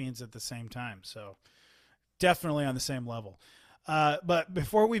champions at the same time. So definitely on the same level. But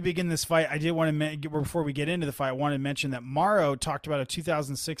before we begin this fight, before we get into the fight, I wanted to mention that Morrow talked about a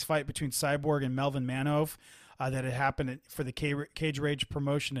 2006 fight between Cyborg and Melvin Manhoef that had happened for the Cage Rage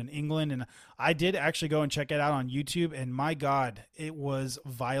promotion in England. And I did actually go and check it out on YouTube, and my God, it was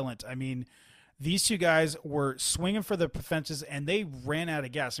violent. I mean, these two guys were swinging for the fences, and they ran out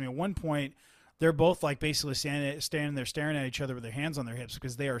of gas. I mean, at one point, they're both like basically standing there staring at each other with their hands on their hips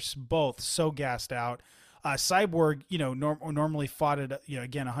because they are both so gassed out. Cyborg, normally fought at,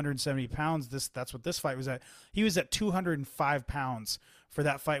 again, 170 pounds. That's what this fight was at. He was at 205 pounds for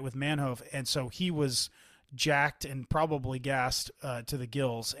that fight with Manhoef, and so he was jacked and probably gassed to the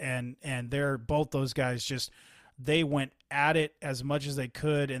gills. And they're both those guys just they went at it as much as they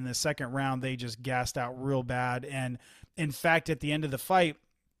could. In the second round, they just gassed out real bad. And in fact, at the end of the fight,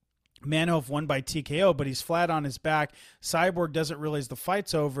 Manhoef won by TKO, but he's flat on his back. Cyborg doesn't realize the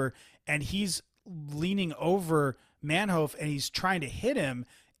fight's over, and he's leaning over Manhoef, and he's trying to hit him,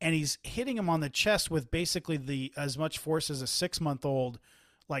 and he's hitting him on the chest with basically as much force as a 6-month-old,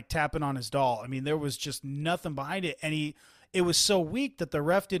 like tapping on his doll. I mean, there was just nothing behind it, and it was so weak that the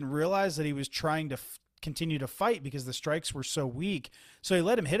ref didn't realize that he was trying to continue to fight because the strikes were so weak. So he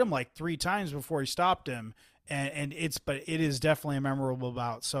let him hit him like 3 times before he stopped him. But it is definitely a memorable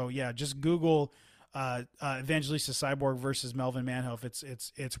bout. So yeah, just Google Evangelista Cyborg versus Melvin Manhoef.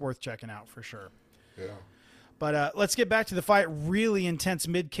 It's worth checking out for sure. Yeah. But let's get back to the fight. Really intense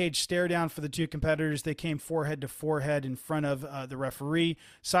mid-cage stare down for the two competitors. They came forehead to forehead in front of the referee.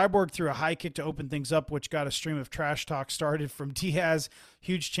 Cyborg threw a high kick to open things up, which got a stream of trash talk started from Diaz.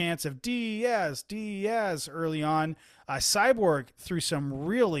 Huge chance of Diaz early on. Cyborg threw some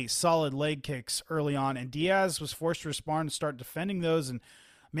really solid leg kicks early on, and Diaz was forced to respond and start defending those. And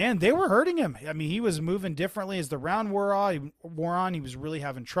man, they were hurting him. I mean, he was moving differently as the round wore on. He was really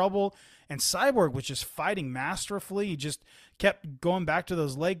having trouble. And Cyborg was just fighting masterfully. He just kept going back to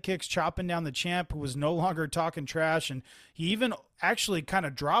those leg kicks, chopping down the champ, who was no longer talking trash. And he even actually kind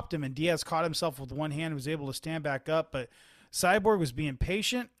of dropped him, and Diaz caught himself with one hand and was able to stand back up. But Cyborg was being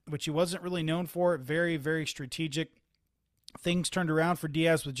patient, which he wasn't really known for. Very, very strategic. Things turned around for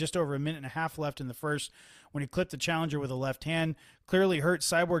Diaz with just over 1.5 minutes left in the first when he clipped the challenger with a left hand. Clearly hurt,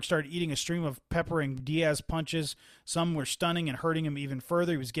 Cyborg started eating a stream of peppering Diaz punches. Some were stunning and hurting him even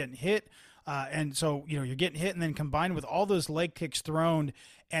further. He was getting hit. And so, you're getting hit, and then combined with all those leg kicks thrown,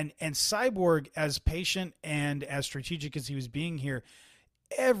 and Cyborg, as patient and as strategic as he was being here,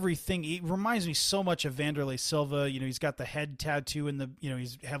 everything, he reminds me so much of Vanderlei Silva. He's got the head tattoo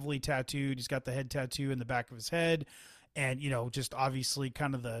he's heavily tattooed. He's got the head tattoo in the back of his head. And, just obviously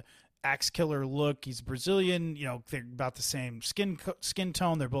kind of the axe killer look. He's Brazilian, they're about the same skin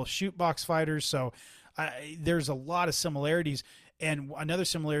tone. They're both shoot box fighters. So there's a lot of similarities. And another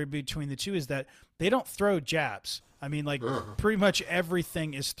similarity between the two is that they don't throw jabs. I mean, pretty much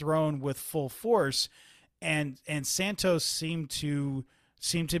everything is thrown with full force. And Santos seemed to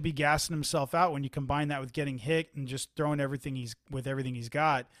be gassing himself out when you combine that with getting hit and just throwing everything he's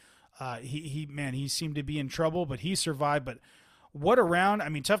got. He seemed to be in trouble, but he survived. But what a round. I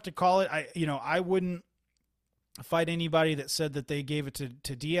mean, tough to call it. I wouldn't fight anybody that said that they gave it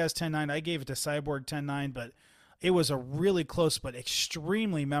to Diaz 10-9. I gave it to Cyborg 10-9, but it was a really close but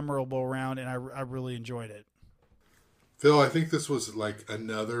extremely memorable round, and I really enjoyed it. Phil, I think this was like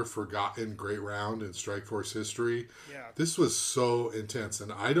another forgotten great round in Strikeforce history. Yeah. This was so intense,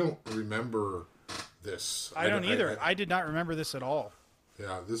 and I don't remember this. I don't either. I did not remember this at all.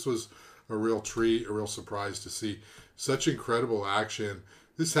 Yeah, this was a real treat, a real surprise to see such incredible action.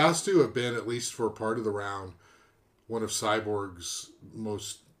 This has to have been, at least for part of the round, one of Cyborg's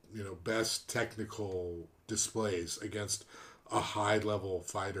most, best technical displays against a high-level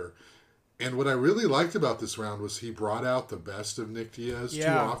fighter. And what I really liked about this round was he brought out the best of Nick Diaz.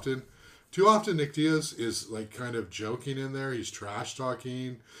 Yeah. Too often Nick Diaz is like kind of joking in there. He's trash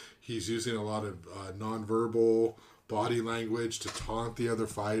talking. He's using a lot of nonverbal body language to taunt the other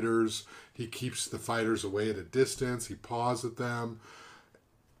fighters. He keeps the fighters away at a distance. He paws at them.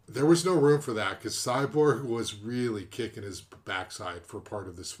 There was no room for that because Cyborg was really kicking his backside for part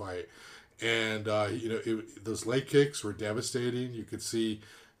of this fight. And, those leg kicks were devastating. You could see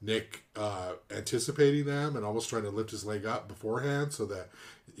Nick anticipating them and almost trying to lift his leg up beforehand so that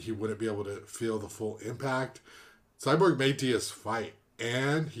he wouldn't be able to feel the full impact. Cyborg made Diaz fight,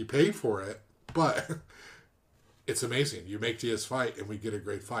 and he paid for it, but it's amazing. You make Diaz fight, and we get a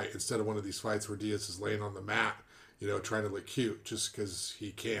great fight instead of one of these fights where Diaz is laying on the mat, trying to look cute just because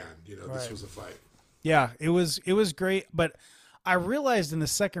he can. Right. This was a fight. Yeah, it was great, but I realized in the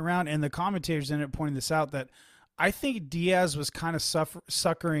second round, and the commentators ended up pointing this out, that I think Diaz was kind of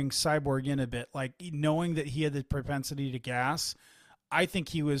suckering Cyborg in a bit, like knowing that he had the propensity to gas. I think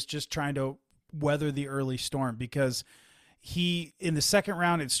he was just trying to weather the early storm because in the second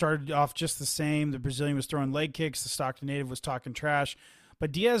round, it started off just the same. The Brazilian was throwing leg kicks. The Stockton native was talking trash.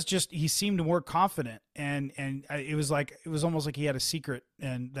 But Diaz he seemed more confident, and it was almost like he had a secret,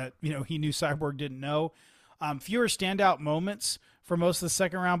 and that he knew Cyborg didn't know. Fewer standout moments for most of the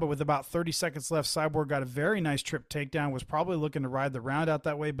second round, but with about 30 seconds left, Cyborg got a very nice trip takedown. Was probably looking to ride the round out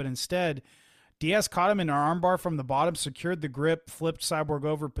that way, but instead, Diaz caught him in an armbar from the bottom, secured the grip, flipped Cyborg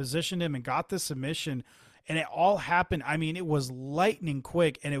over, positioned him, and got the submission. And it all happened. I mean, it was lightning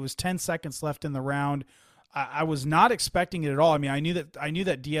quick, and it was 10 seconds left in the round. I was not expecting it at all. I mean, I knew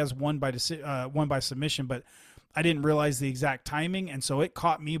that Diaz won by submission, but I didn't realize the exact timing, and so it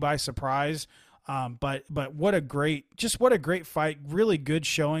caught me by surprise. But what a great fight. Really good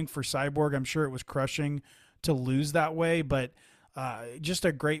showing for Cyborg. I'm sure it was crushing to lose that way, but just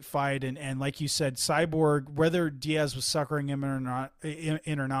a great fight. And like you said, Cyborg, whether Diaz was suckering him or not,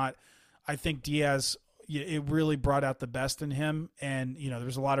 I think Diaz, it really brought out the best in him. And, there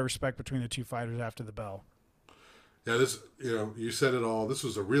was a lot of respect between the two fighters after the bell. Yeah, this, you said it all. This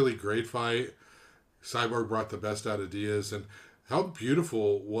was a really great fight. Cyborg brought the best out of Diaz, and how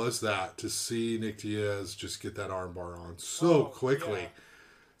beautiful was that to see Nick Diaz just get that armbar on so quickly?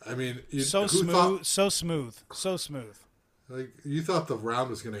 Yeah. I mean, so smooth. Like, you thought the round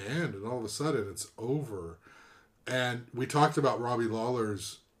was going to end, and all of a sudden it's over. And we talked about Robbie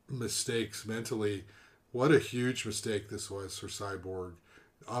Lawler's mistakes mentally. What a huge mistake this was for Cyborg.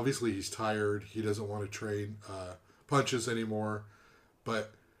 Obviously, he's tired. He doesn't want to train punches anymore.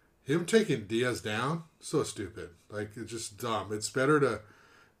 But him taking Diaz down, so stupid. Like, it's just dumb. It's better to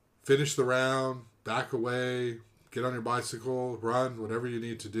finish the round, back away, get on your bicycle, run, whatever you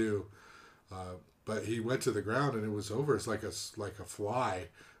need to do. But he went to the ground and it was over. It's like a fly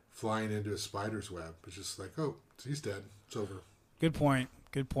flying into a spider's web. It's just like, oh, he's dead. It's over. Good point.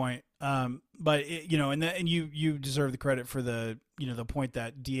 But and you deserve the credit for the the point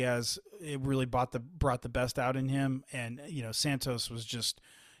that Diaz, it really brought the best out in him, and Santos was just,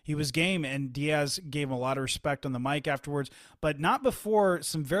 he was game, and Diaz gave him a lot of respect on the mic afterwards, but not before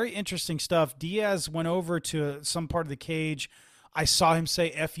some very interesting stuff. Diaz went over to some part of the cage. I saw him say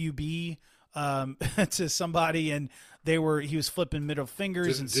FUB to somebody, and he was flipping middle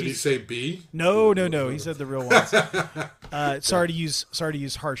fingers. Did he say B? No. He said the real ones. Sorry to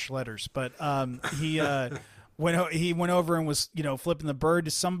use harsh letters, but he went over and was flipping the bird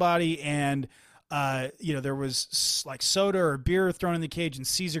to somebody, and there was like soda or beer thrown in the cage, and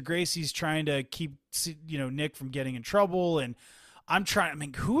Cesar Gracie's trying to keep Nick from getting in trouble, and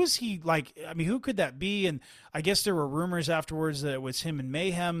who is he? Who could that be? And I guess there were rumors afterwards that it was him and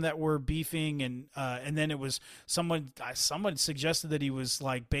Mayhem that were beefing, and then it was someone suggested that he was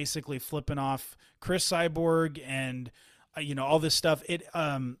like basically flipping off Chris Cyborg, and all this stuff.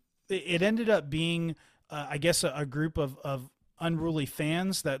 It ended up being I guess a group of unruly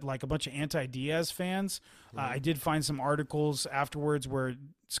fans, that like a bunch of anti-Diaz fans. I did find some articles afterwards where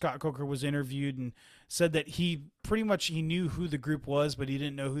Scott Coker was interviewed and said that he knew who the group was, but he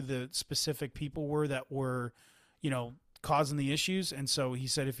didn't know who the specific people were that were, causing the issues. And so he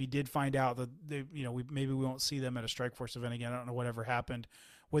said if he did find out that maybe we won't see them at a Strikeforce event again. I don't know whatever happened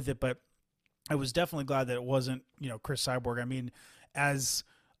with it, but I was definitely glad that it wasn't, Chris Cyborg. I mean, as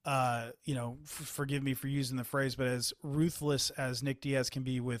forgive me for using the phrase, but as ruthless as Nick Diaz can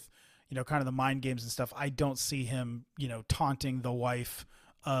be with, kind of the mind games and stuff, I don't see him, taunting the wife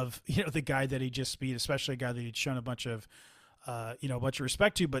of, the guy that he just beat, especially a guy that he'd shown a bunch of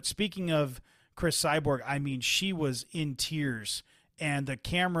respect to. But speaking of Chris Cyborg, I mean, she was in tears, and the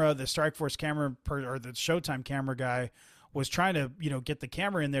Strikeforce camera or the Showtime camera guy was trying to, get the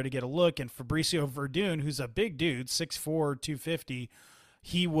camera in there to get a look. And Fabricio Verdun, who's a big dude, 6'4", 250,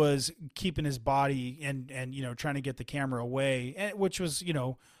 he was keeping his body and trying to get the camera away, which was,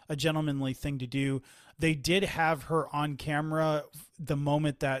 a gentlemanly thing to do. They did have her on camera the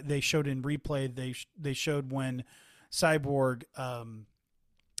moment that they showed in replay. They showed when Cyborg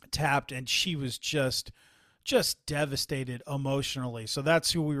tapped, and she was just devastated emotionally. So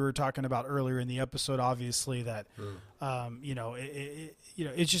that's who we were talking about earlier in the episode, obviously, that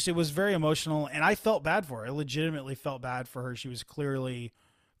it was very emotional, and I felt bad for her. I legitimately felt bad for her. She was clearly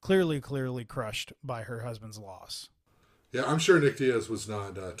crushed by her husband's loss. Yeah, I'm sure Nick Diaz was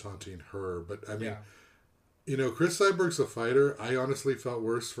not taunting her, but I mean, Chris Cyborg's a fighter. I honestly felt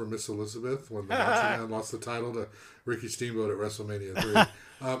worse for Miss Elizabeth when the Macho Man lost the title to Ricky Steamboat at WrestleMania 3.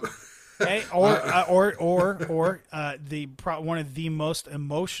 Hey, one of the most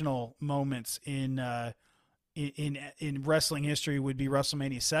emotional moments in wrestling history would be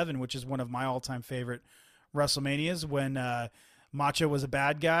WrestleMania 7, which is one of my all-time favorite WrestleManias, when Macho was a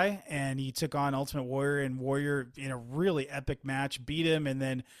bad guy and he took on Ultimate Warrior, and Warrior in a really epic match beat him, and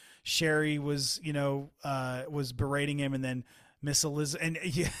then Sherry was berating him, and then Miss Elizabeth, and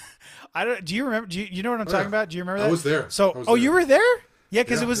do you remember? Do you know what I'm talking about? Do you remember that? I was there. So, you were there? Yeah,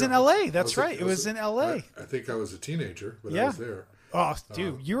 because it was in L.A. That's right. It was in L.A. I think I was a teenager, but I was there. Oh,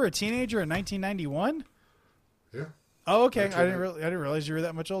 dude, you were a teenager in 1991? Yeah. Oh, okay. I didn't realize you were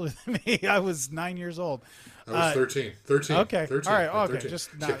that much older than me. I was 9 years old. I was 13. 13. Okay. 13. All right. Okay. 13. Just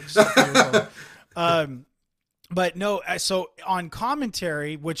a few years old. But no, so on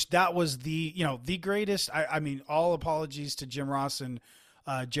commentary, which that was the greatest, I mean, all apologies to Jim Ross and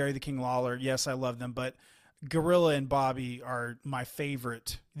Jerry the King Lawler. Yes, I love them. But Gorilla and Bobby are my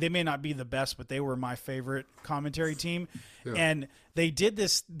favorite. They may not be the best, but they were my favorite commentary team. Yeah. And they did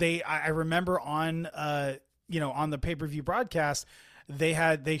this. I remember on, on the pay-per-view broadcast,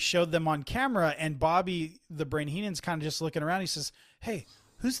 they showed them on camera, and Bobby, the Brain Heenan's kind of just looking around. He says, "Hey,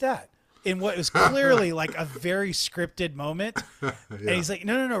 who's that?" In what was clearly like a very scripted moment. Yeah. And he's like,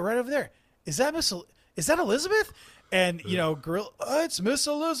 no, right over there. Is that Elizabeth? And, Gorilla, it's Miss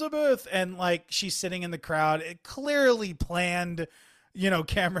Elizabeth. And like, she's sitting in the crowd. It clearly planned,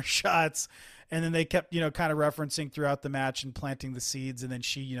 camera shots. And then they kept, kind of referencing throughout the match and planting the seeds. And then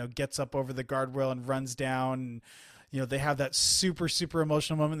she, gets up over the guardrail and runs down. And, they have that super, super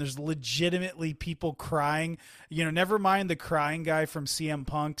emotional moment. There's legitimately people crying, never mind the crying guy from CM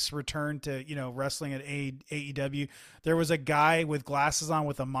Punk's return to, wrestling at AEW. There was a guy with glasses on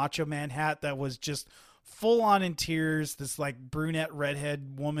with a Macho Man hat that was just full on in tears. This like brunette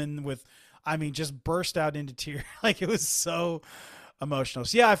redhead woman just burst out into tears. Like, it was so emotional.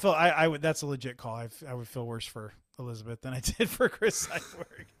 So yeah, I feel I would, that's a legit call. I would feel worse for Elizabeth than I did for Chris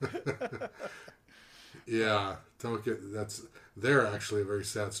Cyborg. Yeah, they're actually a very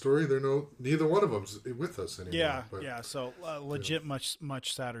sad story. Neither one of them's with us anymore. Yeah. So legit,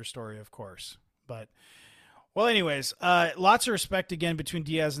 much sadder story, of course. But well, anyways, lots of respect again between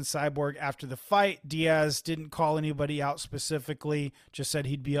Diaz and Cyborg after the fight. Diaz didn't call anybody out specifically, just said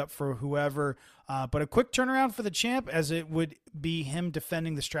he'd be up for whoever. But a quick turnaround for the champ, as it would be him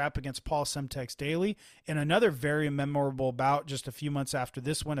defending the strap against Paul Semtex Daly in another very memorable bout just a few months after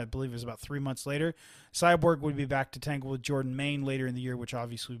this one. I believe it was about 3 months later. Cyborg would be back to tangle with Jordan Main later in the year, which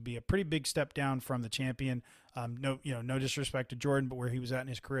obviously would be a pretty big step down from the champion. No disrespect to Jordan, but where he was at in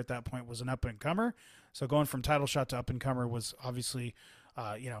his career at that point was an up-and-comer. So going from title shot to up-and-comer was obviously,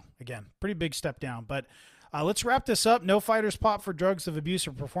 again, pretty big step down. But let's wrap this up. No fighters popped for drugs of abuse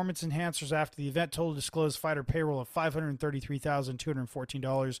or performance enhancers after the event. Total disclosed fighter payroll of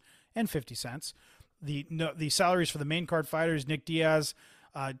 $533,214.50. The salaries for the main card fighters, Nick Diaz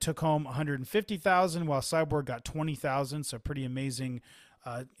took home $150,000, while Cyborg got $20,000. So pretty amazing,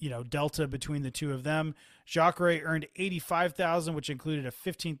 delta between the two of them. Jacare earned $85,000, which included a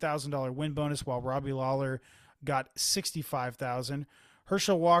 $15,000 win bonus, while Robbie Lawler got $65,000.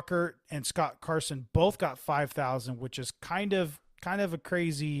 Herschel Walker and Scott Carson both got $5,000, which is kind of a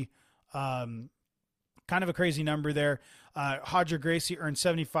crazy number there. Hodger Gracie earned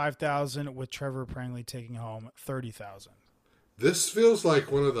 $75,000, with Trevor Prangley taking home $30,000. This feels like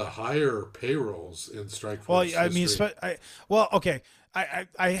one of the higher payrolls in Strikeforce history. Okay.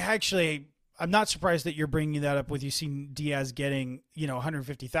 I'm not surprised that you're bringing that up with you seeing Diaz getting,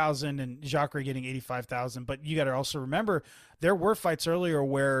 $150,000 and Jacare getting $85,000. But you got to also remember there were fights earlier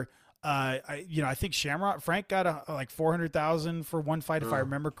where, I think Shamrock Frank got like $400,000 for one fight, if I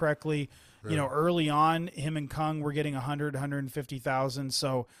remember correctly. Yeah. Early on, him and Kung were getting $150,000.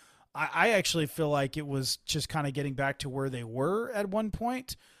 So I actually feel like it was just kind of getting back to where they were at one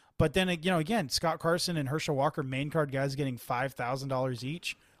point. But then, again, Scott Carson and Herschel Walker, main card guys, getting $5,000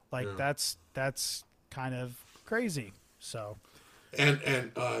 each. Like, yeah. That's kind of crazy. So, and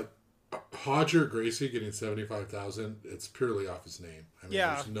Hodger Gracie getting $75,000. It's purely off his name. I mean,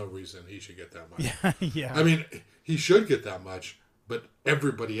 there's no reason he should get that much. Yeah. I mean, he should get that much, but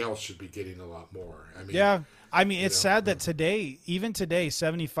everybody else should be getting a lot more. It's sad that even today,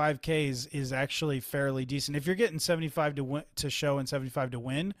 75K is actually fairly decent. If you're getting 75 to show and 75 to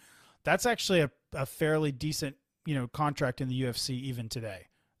win, that's actually a fairly decent, contract in the UFC even today.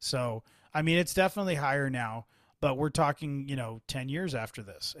 So, it's definitely higher now, but we're talking, 10 years after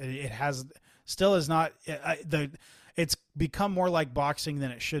this. It's become more like boxing than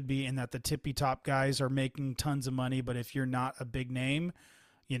it should be, in that the tippy top guys are making tons of money. But if you're not a big name,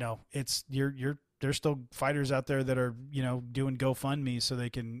 there's still fighters out there that are, doing GoFundMe so they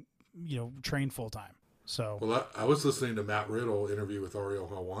can, train full time. So, well, I was listening to Matt Riddle interview with Ariel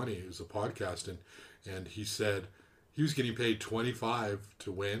Helwani, who's a podcast, and he said he was getting paid $25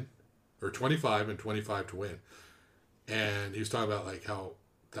 to win, or $25 and $25 to win. And he was talking about like how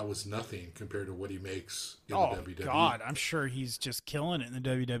that was nothing compared to what he makes in the WWE. God, I'm sure he's just killing it in the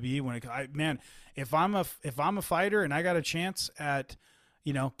WWE. If I'm a fighter and I got a chance at,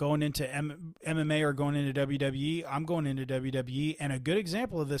 going into MMA or going into WWE, I'm going into WWE. And a good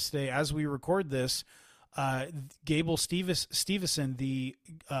example of this today, as we record this, Gable Steveson, the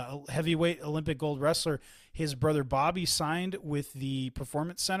heavyweight Olympic gold wrestler, his brother Bobby signed with the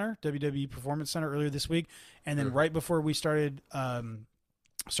Performance Center, WWE Performance Center, earlier this week. And then right before we started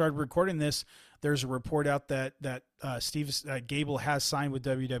recording this, there's a report out that Gable has signed with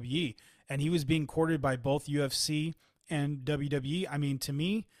WWE, and he was being courted by both UFC and WWE. To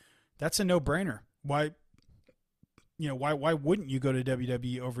me, that's a no-brainer. Why why wouldn't you go to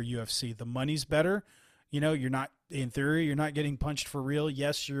WWE over UFC? The money's better. You're not, in theory, you're not getting punched for real.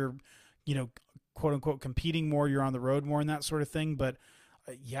 Yes, you're, quote unquote, competing more. You're on the road more and that sort of thing. But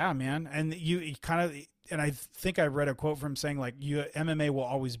yeah, man. And you kind of, and I think I read a quote from him saying like, MMA will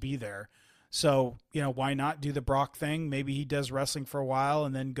always be there. So, why not do the Brock thing? Maybe he does wrestling for a while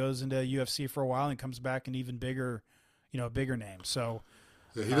and then goes into UFC for a while and comes back an even bigger, a bigger name. So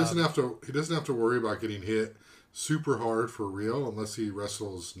yeah, he doesn't have to worry about getting hit super hard for real unless he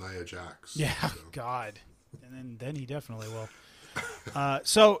wrestles Nia Jax. Yeah, so. God. And then he definitely will.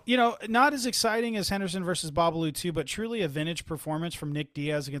 So, not as exciting as Henderson versus Babalu 2, but truly a vintage performance from Nick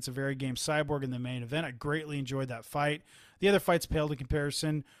Diaz against a very game Cyborg in the main event. I greatly enjoyed that fight. The other fights paled in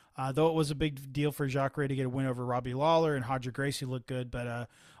comparison, though it was a big deal for Jacare to get a win over Robbie Lawler, and Hodger Gracie looked good. But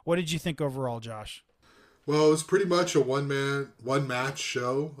what did you think overall, Josh? Well, it was pretty much a one-match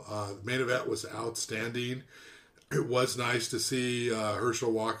show. The main event was outstanding. It was nice to see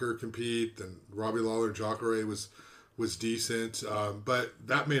Herschel Walker compete, and Robbie Lawler and Jacare was decent. But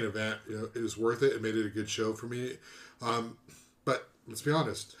that main event, it was worth it. It made it a good show for me. But let's be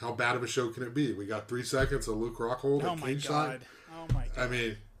honest, how bad of a show can it be? We got 3 seconds of Luke Rockhold at cage side. Oh my God! I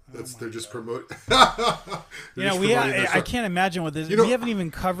mean, they're just promoting. I can't imagine what this. We haven't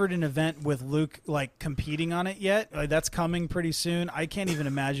even covered an event with Luke like competing on it yet. That's coming pretty soon. I can't even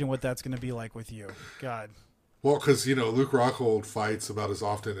imagine what that's going to be like with you. God. Well, because, Luke Rockhold fights about as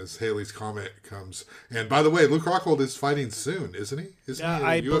often as Haley's Comet comes. And by the way, Luke Rockhold is fighting soon, isn't he?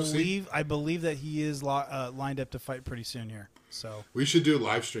 I believe that he is lined up to fight pretty soon here. So we should do a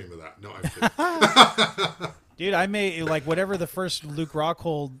live stream of that. No, I'm kidding. Dude, I may, like, whatever the first Luke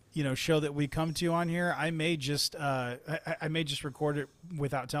Rockhold, show that we come to on here, I may just record it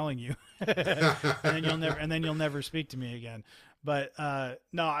without telling you. and then you'll never speak to me again. But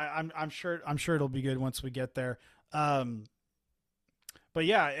no, I'm sure it'll be good once we get there. But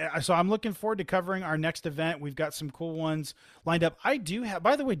yeah, so I'm looking forward to covering our next event. We've got some cool ones lined up. I do have.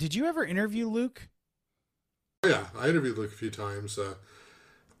 By the way, did you ever interview Luke? Yeah, I interviewed Luke a few times.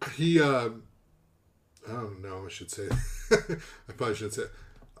 He, I don't know. I should say. I probably should say.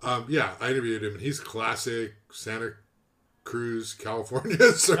 Yeah, I interviewed him, and he's classic Santa Cruz,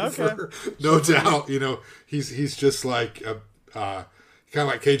 California surfer, okay. No doubt. He's just like a. Kind of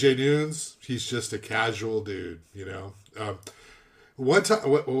like KJ Noons. He's just a casual dude, One time,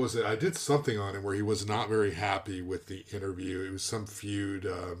 what was it? I did something on him where he was not very happy with the interview. It was some feud.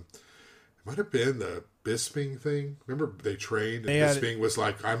 It might have been the Bisping thing. Remember they trained and Bisping was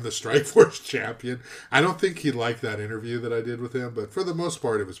like, I'm the Strikeforce champion. I don't think he liked that interview that I did with him, but for the most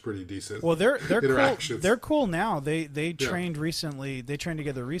part, it was pretty decent. Well, they're cool. They're cool now. They trained recently. They trained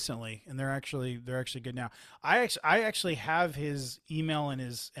together recently, and they're actually good now. I actually have his email and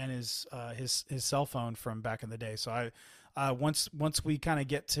his cell phone from back in the day. So once we kind of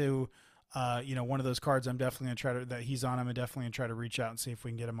get to one of those cards, I'm definitely gonna try to that he's on. I'm definitely gonna try to reach out and see if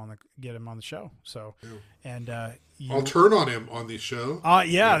we can get him on the show. So, and I'll turn on him on the show.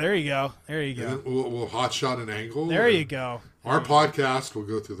 Yeah, there you go. And then we'll hot shot an angle. There you go. Our podcast will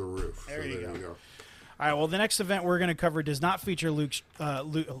go through the roof. There you go. All right. Well, the next event we're going to cover does not feature Luke.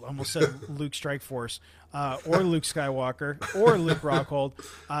 Almost said Luke Strikeforce, or Luke Skywalker, or Luke Rockhold.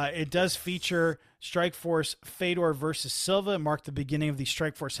 It does feature Strikeforce Fedor versus Silva. It marked the beginning of the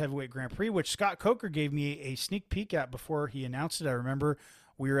Strikeforce Heavyweight Grand Prix, which Scott Coker gave me a sneak peek at before he announced it. I remember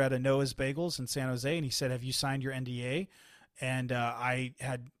we were at a Noah's Bagels in San Jose, and he said, "Have you signed your NDA?" And I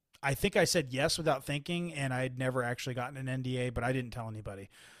think I said yes without thinking, and I had never actually gotten an NDA, but I didn't tell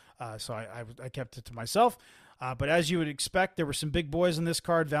anybody. So I kept it to myself. But as you would expect, there were some big boys in this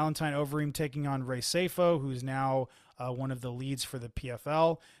card. Valentine Overeem taking on Ray Safo, who's now one of the leads for the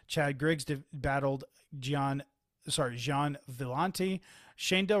PFL. Chad Griggs battled Jean Villante.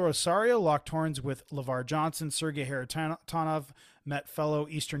 Shane Del Rosario locked horns with LeVar Johnson. Sergey Haratonov met fellow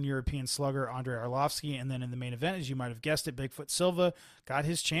Eastern European slugger Andrei Arlovsky. And then in the main event, as you might have guessed it, Bigfoot Silva got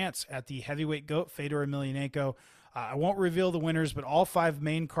his chance at the heavyweight GOAT, Fedor Emelianenko. I won't reveal the winners, but all 5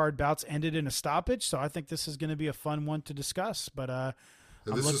 main card bouts ended in a stoppage, so I think this is going to be a fun one to discuss. But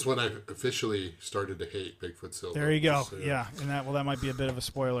this is when I officially started to hate Bigfoot Silva. There you go. Yeah, and that might be a bit of a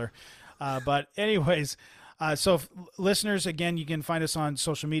spoiler. But anyways, listeners, again, you can find us on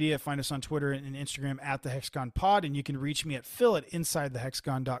social media. Find us on Twitter and Instagram at the Hexagon Pod, and you can reach me at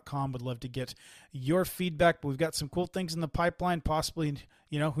phil@insidethehexagon.com. Would love to get your feedback. But we've got some cool things in the pipeline, possibly.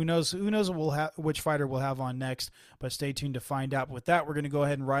 Who knows which fighter we'll have on next, but stay tuned to find out. But with that, we're going to go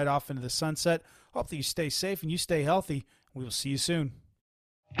ahead and ride off into the sunset. Hope that you stay safe and you stay healthy. We will see you soon.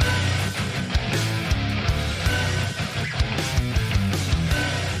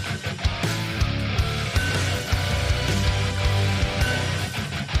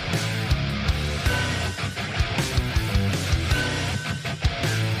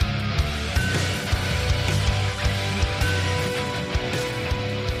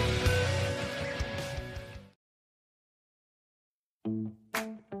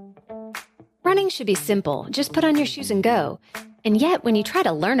 Running should be simple. Just put on your shoes and go. And yet, when you try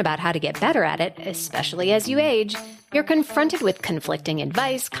to learn about how to get better at it, especially as you age, you're confronted with conflicting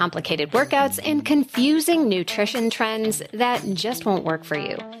advice, complicated workouts, and confusing nutrition trends that just won't work for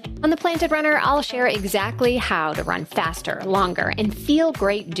you. On The Planted Runner, I'll share exactly how to run faster, longer, and feel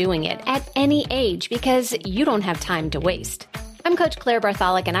great doing it at any age because you don't have time to waste. I'm Coach Claire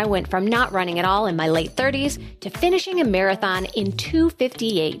Bartholic, and I went from not running at all in my late 30s to finishing a marathon in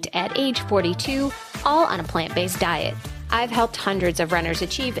 2:58 at age 42, all on a plant-based diet. I've helped hundreds of runners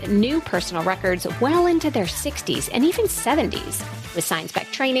achieve new personal records well into their 60s and even 70s with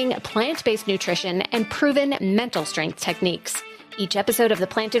science-backed training, plant-based nutrition, and proven mental strength techniques. Each episode of The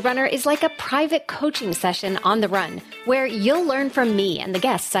Planted Runner is like a private coaching session on the run where you'll learn from me and the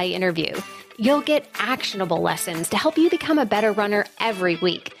guests I interview. You'll get actionable lessons to help you become a better runner every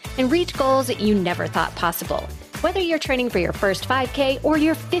week and reach goals that you never thought possible. Whether you're training for your first 5K or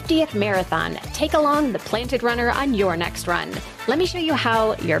your 50th marathon, take along The Planted Runner on your next run. Let me show you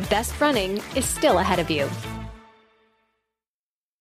how your best running is still ahead of you.